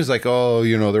 everybody's like, oh,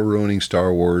 they're ruining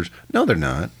Star Wars. No, they're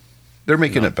not. They're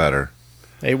making it better.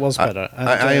 It was better.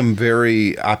 I am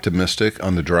very optimistic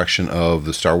on the direction of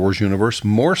the Star Wars universe,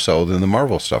 more so than the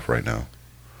Marvel stuff right now.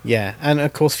 Yeah, and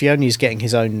of course Fioni's getting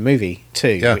his own movie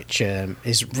too, which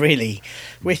is really,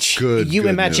 good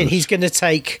imagine news. He's going to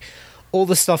take all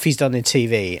the stuff he's done in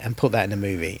TV and put that in a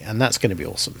movie, and that's going to be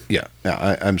awesome. Yeah,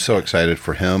 I'm so excited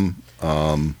for him.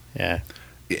 And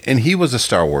he was a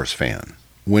Star Wars fan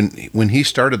when he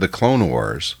started the Clone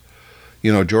Wars.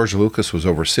 George Lucas was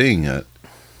overseeing it,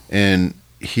 and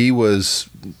he was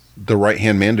the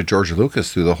right-hand man to George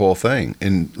Lucas through the whole thing.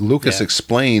 And Lucas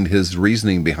explained his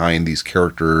reasoning behind these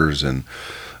characters and,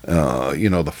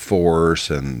 the Force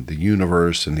and the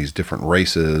universe and these different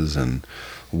races and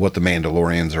what the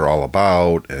Mandalorians are all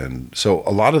about. And so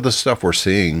a lot of the stuff we're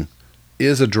seeing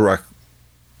is a direct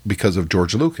because of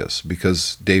George Lucas,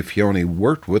 because Dave Filoni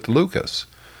worked with Lucas.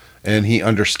 And he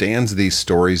understands these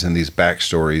stories and these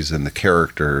backstories and the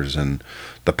characters and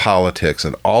the politics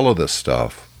and all of this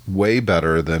stuff way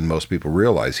better than most people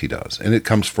realize he does. And it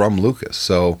comes from Lucas.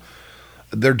 So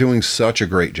they're doing such a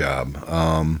great job.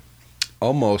 I'm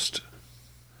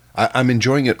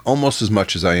enjoying it almost as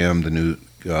much as I am the new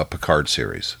Picard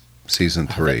series, season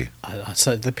 3.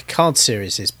 So the Picard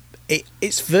series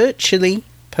it's virtually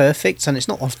perfect, and it's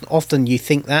not often you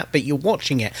think that, but you're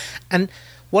watching it. And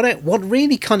what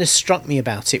really kind of struck me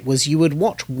about it was you would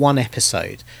watch one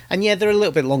episode, and they're a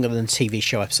little bit longer than a TV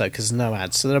show episode because there's no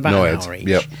ads, so they're about an hour each.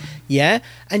 Yep. Yeah,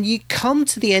 and you come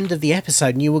to the end of the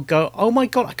episode and you would go, oh my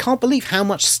God, I can't believe how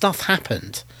much stuff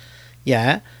happened.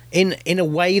 Yeah, in a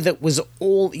way that was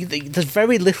there's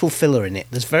very little filler in it.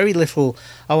 There's very little,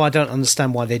 I don't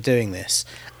understand why they're doing this.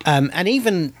 And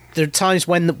even there are times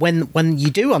when you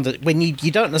do when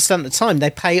you don't understand at the time, they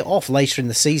pay it off later in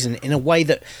the season in a way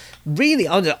that really,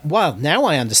 now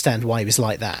I understand why he was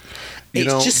like that.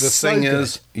 It's the thing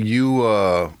is,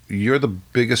 you're the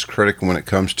biggest critic when it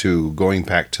comes to going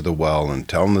back to the well and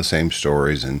telling the same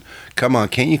stories. And come on,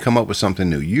 can't you come up with something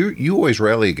new? You always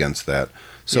rally against that.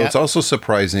 So it's also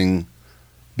surprising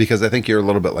because I think you're a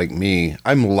little bit like me.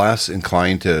 I'm less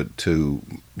inclined to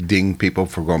ding people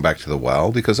for going back to the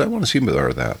well because I want to see more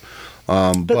of that.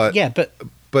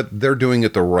 But they're doing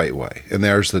it the right way, and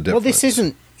there's the difference.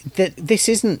 Well, this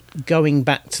isn't going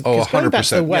back to. Oh, 100%. Back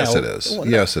to the well, yes, it is. Well,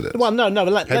 yes, it is. Well, no.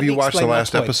 Have you watched the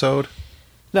last episode?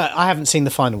 No, I haven't seen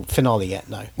the finale yet.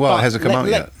 No. Well, it hasn't come out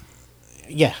yet.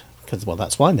 Yeah, because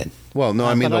that's why then. Well, no,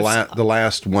 I mean the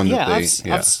last one.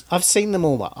 I've seen them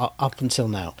all up until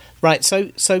now. Right.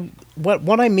 So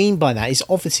what I mean by that is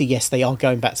obviously yes, they are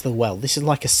going back to the well. This is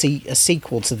like a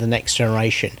sequel to The Next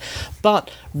Generation, but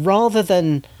rather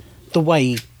than the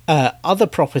way other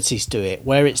properties do it,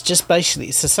 where it's just basically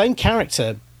it's the same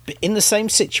character in the same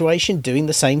situation doing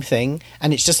the same thing,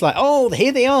 and it's just like, oh,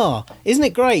 here they are, isn't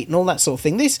it great, and all that sort of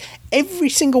thing. Every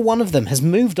single one of them has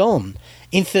moved on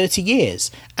in 30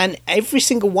 years, and every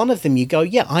single one of them you go,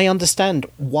 yeah, I understand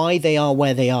why they are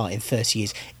where they are in 30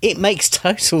 years. It makes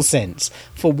total sense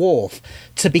for Worf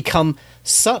to become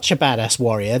such a badass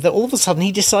warrior that all of a sudden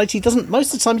he decides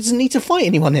most of the time he doesn't need to fight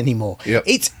anyone anymore. Yep.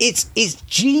 It's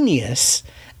genius,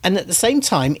 and at the same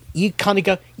time you kind of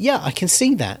go, yeah, I can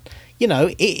see that. You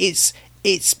know, it's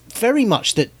very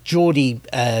much that Geordie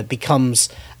becomes,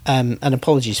 and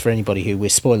apologies for anybody who we're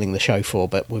spoiling the show for,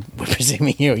 but we're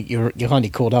presuming you're hardly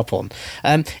caught up on.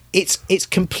 It's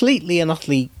completely and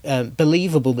utterly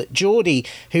believable that Geordie,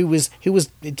 who was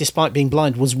despite being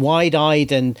blind, was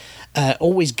wide-eyed and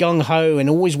always gung-ho and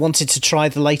always wanted to try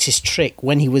the latest trick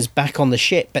when he was back on the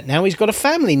ship, but now he's got a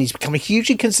family and he's become a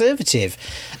hugely conservative.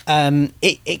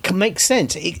 It can make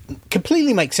sense. It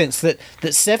completely makes sense that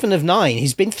 7 of 9,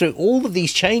 who's been through all of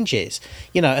these changes,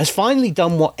 you know, has finally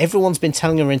done what everyone's been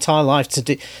telling her entire life to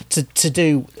do,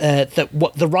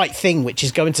 the right thing, which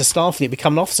is go into Starfleet,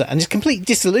 become an officer, and is completely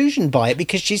disillusioned by it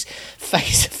because she's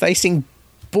facing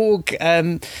Borg,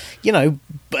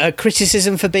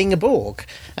 criticism for being a Borg,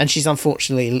 and she's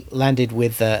unfortunately landed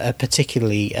with a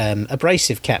particularly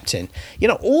abrasive captain. You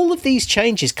know, all of these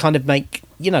changes kind of make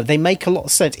a lot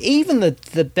of sense. Even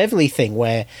the Beverly thing,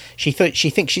 where she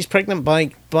thinks she's pregnant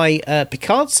by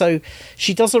Picard, so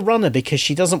she does a runner because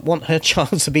she doesn't want her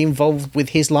child to be involved with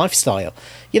his lifestyle.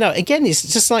 You know, again, it's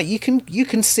just like you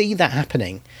can see that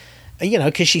happening. You know,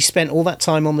 because she spent all that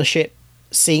time on the ship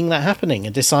seeing that happening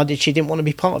and decided she didn't want to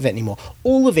be part of it anymore.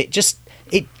 All of it just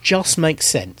makes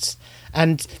sense.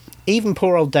 And even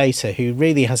poor old Data, who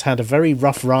really has had a very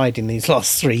rough ride in these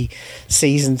last 3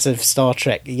 seasons of Star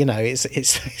Trek, you know,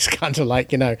 it's kind of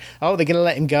like, you know, oh, they're going to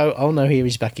let him go. Oh, no, here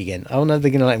he's back again. Oh, no, they're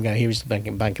going to let him go. Here he's back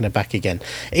again.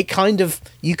 It kind of,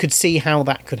 you could see how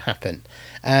that could happen.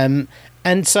 And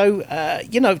so,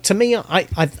 to me,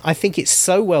 I think it's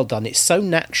so well done. It's so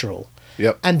natural.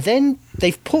 Yep. And then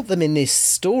they've put them in this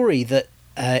story that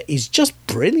is just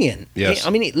brilliant. Yes.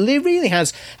 It really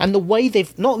has. And the way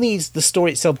they've, not only is the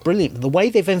story itself brilliant, but the way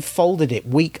they've unfolded it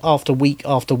week after week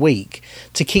after week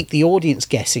to keep the audience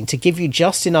guessing, to give you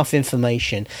just enough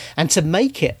information, and to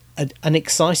make it an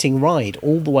exciting ride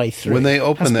all the way through. When they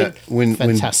open that, when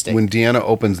Deanna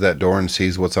opens that door and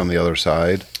sees what's on the other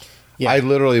side, yeah. I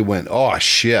literally went, oh,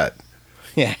 shit.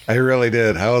 Yeah. I really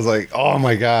did. I was like, oh,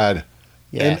 my God.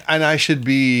 Yeah. And I should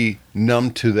be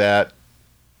numb to that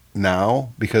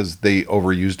now because they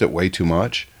overused it way too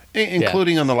much,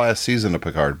 including on the last season of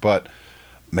Picard. But,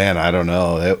 man, I don't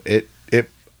know.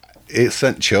 It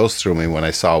sent chills through me when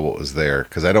I saw what was there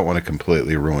because I don't want to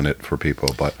completely ruin it for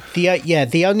people. But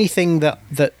the only thing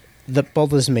that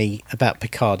bothers me about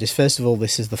Picard is, first of all,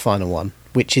 this is the final one,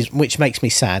 which makes me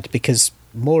sad because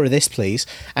more of this, please.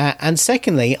 And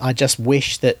secondly, I just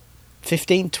wish that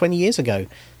 15, 20 years ago,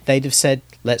 they'd have said,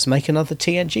 let's make another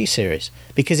TNG series.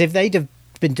 Because if they'd have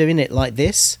been doing it like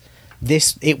this,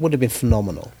 it would have been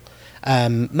phenomenal.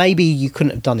 Maybe you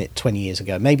couldn't have done it 20 years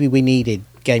ago. Maybe we needed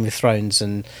Game of Thrones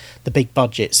and the big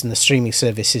budgets and the streaming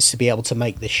services to be able to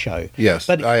make this show. Yes,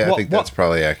 but I think that's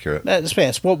probably accurate.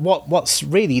 Yes. What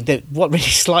really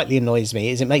slightly annoys me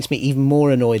is it makes me even more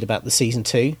annoyed about the season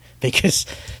 2, because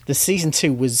the season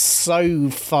 2 was so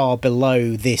far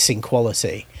below this in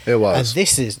quality. It was. And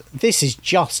this is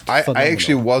just phenomenal. I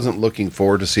actually wasn't looking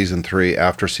forward to season 3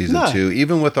 after season 2,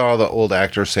 even with all the old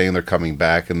actors saying they're coming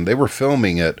back, and they were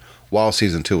filming it while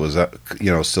season 2 was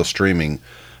still streaming.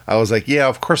 I was like, yeah,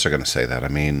 of course they're going to say that. I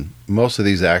mean, most of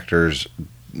these actors,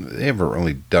 they haven't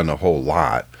really done a whole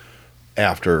lot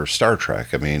after Star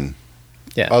Trek. I mean,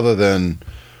 other than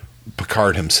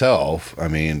Picard himself, I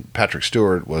mean, Patrick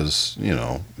Stewart was,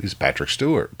 he's Patrick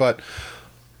Stewart. But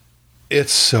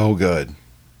it's so good.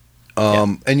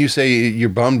 And you say you're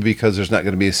bummed because there's not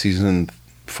going to be a season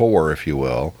 4, if you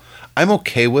will. I'm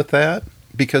okay with that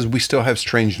because we still have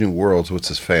Strange New Worlds,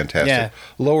 which is fantastic. Yeah.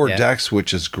 Lower Yeah. Decks,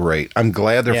 which is great. I'm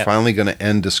glad they're finally going to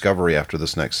end Discovery after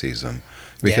this next season,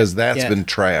 because that's been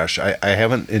trash. I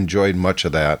haven't enjoyed much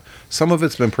of that. Some of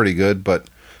it's been pretty good, but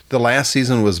the last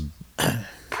season was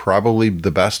probably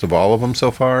the best of all of them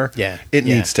so far. Yeah. It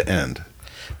needs to end.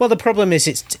 Well, the problem is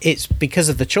it's because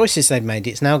of the choices they've made.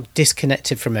 It's now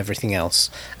disconnected from everything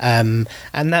else, and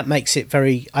that makes it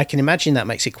very. I can imagine that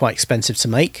makes it quite expensive to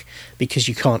make, because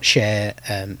you can't share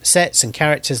sets and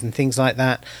characters and things like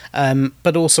that.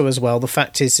 But also, as well, the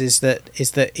fact is that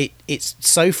it's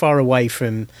so far away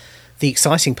from the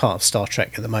exciting part of Star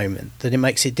Trek at the moment that it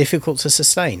makes it difficult to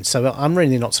sustain. So I'm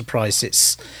really not surprised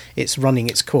it's running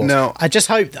its course. No. I just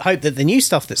hope that the new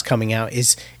stuff that's coming out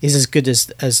is as good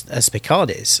as Picard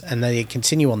is, and they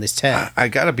continue on this tear. I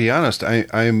got to be honest.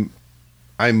 I'm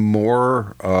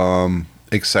more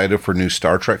excited for new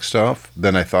Star Trek stuff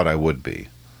than I thought I would be.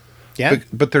 Yeah,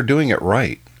 but they're doing it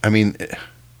right. I mean,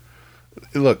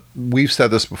 look, we've said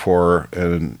this before,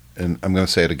 and I'm going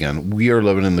to say it again. We are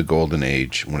living in the golden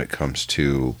age when it comes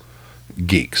to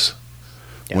geeks.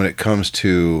 Yeah. When it comes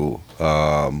to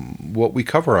what we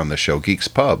cover on the show,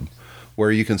 GeeksPub, where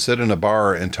you can sit in a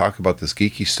bar and talk about this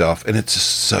geeky stuff, and it's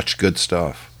such good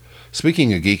stuff.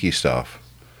 Speaking of geeky stuff,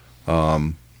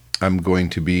 I'm going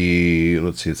to be,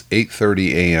 let's see, it's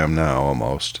 8:30 a.m. now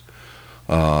almost.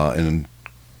 In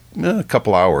a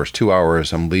couple hours, 2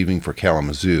 hours, I'm leaving for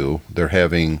Kalamazoo. They're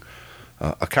having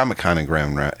a Comic-Con in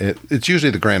Grand Rapids. It's usually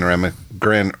the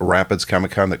Grand Rapids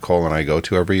Comic-Con that Cole and I go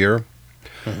to every year.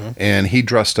 Mm-hmm. And he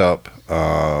dressed up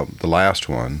the last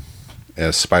one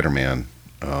as Spider-Man,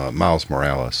 Miles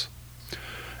Morales.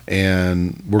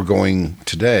 And we're going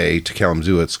today to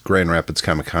Kalamazoo. It's Grand Rapids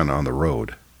Comic-Con on the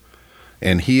road.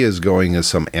 And he is going as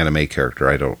some anime character.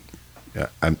 I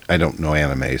don't know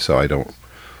anime, so I don't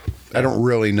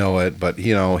really know it, but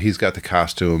he's got the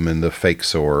costume and the fake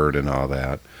sword and all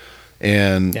that.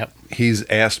 And he's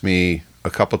asked me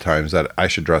a couple times that I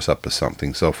should dress up as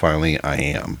something, so finally I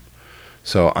am.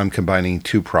 So I'm combining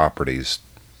two properties.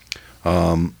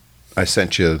 I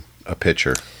sent you a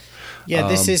picture. Yeah,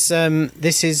 this is a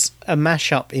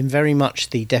mashup in very much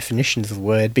the definition of the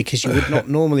word, because you would not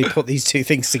normally put these two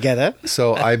things together.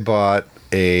 So I bought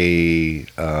a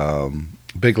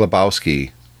Big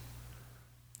Lebowski,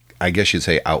 I guess you'd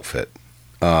say, outfit.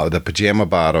 The pajama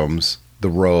bottoms, the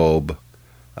robe.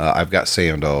 I've got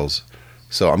sandals.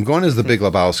 So I'm going as the Big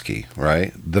Lebowski,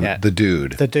 right? The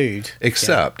dude. The dude.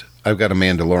 Except I've got a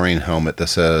Mandalorian helmet that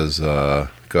says, go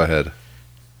ahead.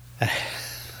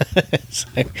 So,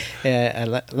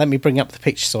 let me bring up the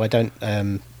picture so I don't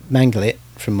mangle it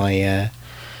from my head.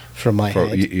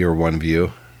 Your one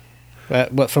view.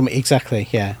 From exactly,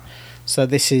 yeah. So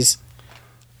this is.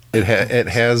 It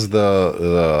has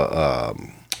the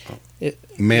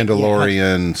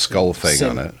Mandalorian skull thing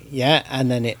on it. Yeah, and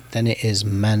then it is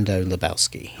Mando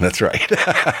Lebowski. That's right.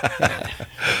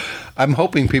 I'm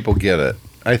hoping people get it.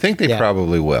 I think they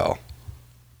probably will,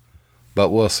 but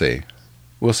we'll see.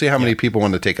 We'll see how many people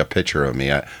want to take a picture of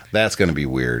me. That's going to be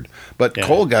weird. But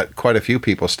Cole got quite a few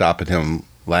people stopping him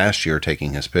last year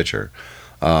taking his picture.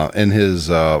 And his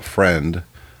friend,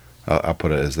 I'll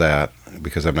put it as that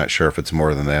because I'm not sure if it's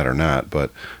more than that or not,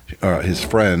 but his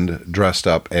friend dressed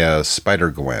up as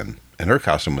Spider-Gwen, and her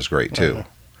costume was great too.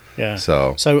 Yeah.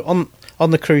 So on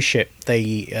the cruise ship,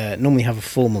 they normally have a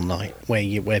formal night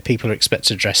where people are expected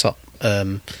to dress up.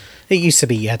 It used to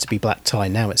be you had to be black tie.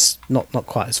 Now it's not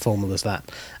quite as formal as that.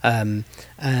 And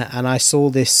I saw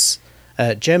this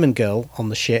German girl on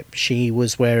the ship. She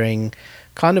was wearing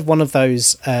kind of one of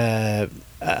those. How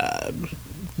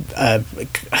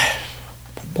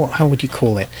would you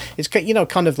call it? It's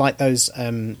kind of like those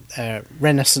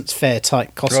Renaissance fair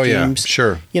type costumes. Oh yeah,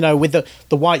 sure. With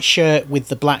the white shirt with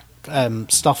the black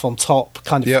stuff on top,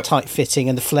 kind of tight fitting,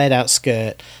 and the flared out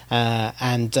skirt,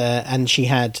 and she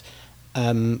had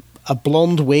a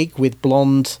blonde wig with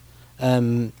blonde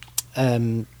ponytails.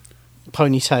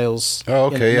 Oh,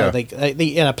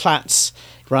 okay, plaits,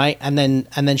 right? And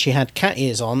then she had cat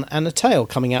ears on and a tail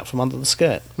coming out from under the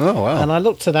skirt. Oh, wow! And I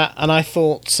looked at that and I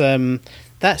thought,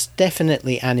 that's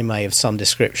definitely anime of some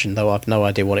description, though I've no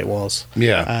idea what it was.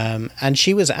 Yeah. And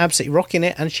she was absolutely rocking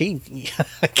it, and she,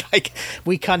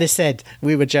 we kind of said,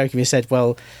 we were joking, we said,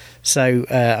 well. So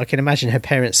I can imagine her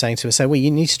parents saying to her, "So, well, you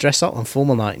need to dress up on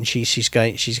formal night," and she's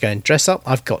going, dress up.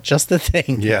 I've got just the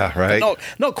thing. Yeah, right.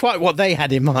 Not quite what they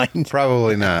had in mind.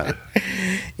 Probably not.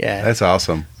 Yeah, that's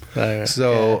awesome.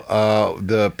 So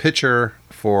the picture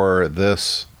for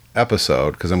this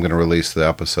episode, because I'm going to release the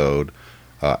episode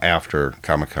after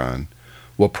Comic-Con,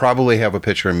 will probably have a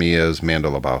picture of me as Mando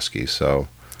Lebowski. So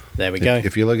There we go.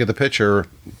 If you look at the picture,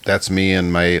 that's me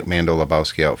in my Mando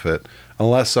Lebowski outfit.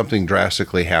 Unless something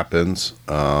drastically happens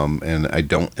and I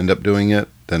don't end up doing it,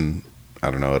 then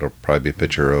I don't know. It'll probably be a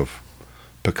picture of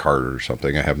Picard or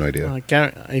something. I have no idea.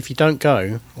 If you don't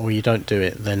go or you don't do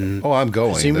it, then... Oh, I'm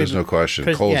going. There's no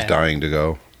question. Cole's dying to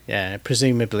go. Yeah,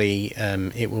 presumably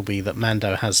it will be that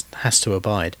Mando has to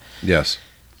abide. Yes.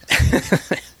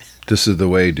 This is the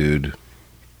way, dude.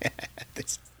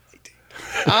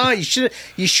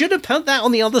 You should have put that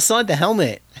on the other side of the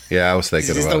helmet. Yeah, I was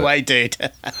thinking about it. This is the way, dude.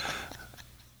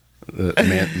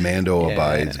 Mando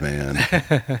abides, man.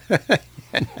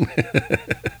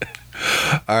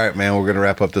 All right, man, we're going to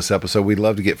wrap up this episode. We'd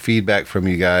love to get feedback from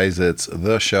you guys. It's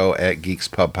the show at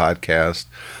GeeksPub Podcast.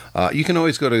 You can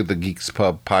always go to the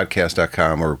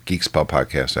GeeksPubPodcast.com or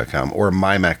GeeksPubPodcast.com or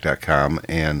mymac.com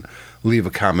and leave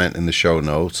a comment in the show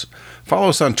notes. Follow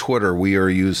us on Twitter. We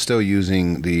are still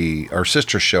using our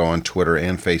sister show on Twitter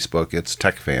and Facebook. It's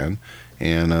TechFan.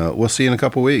 And we'll see you in a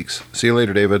couple weeks. See you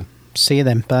later, David. See you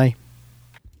then. Bye.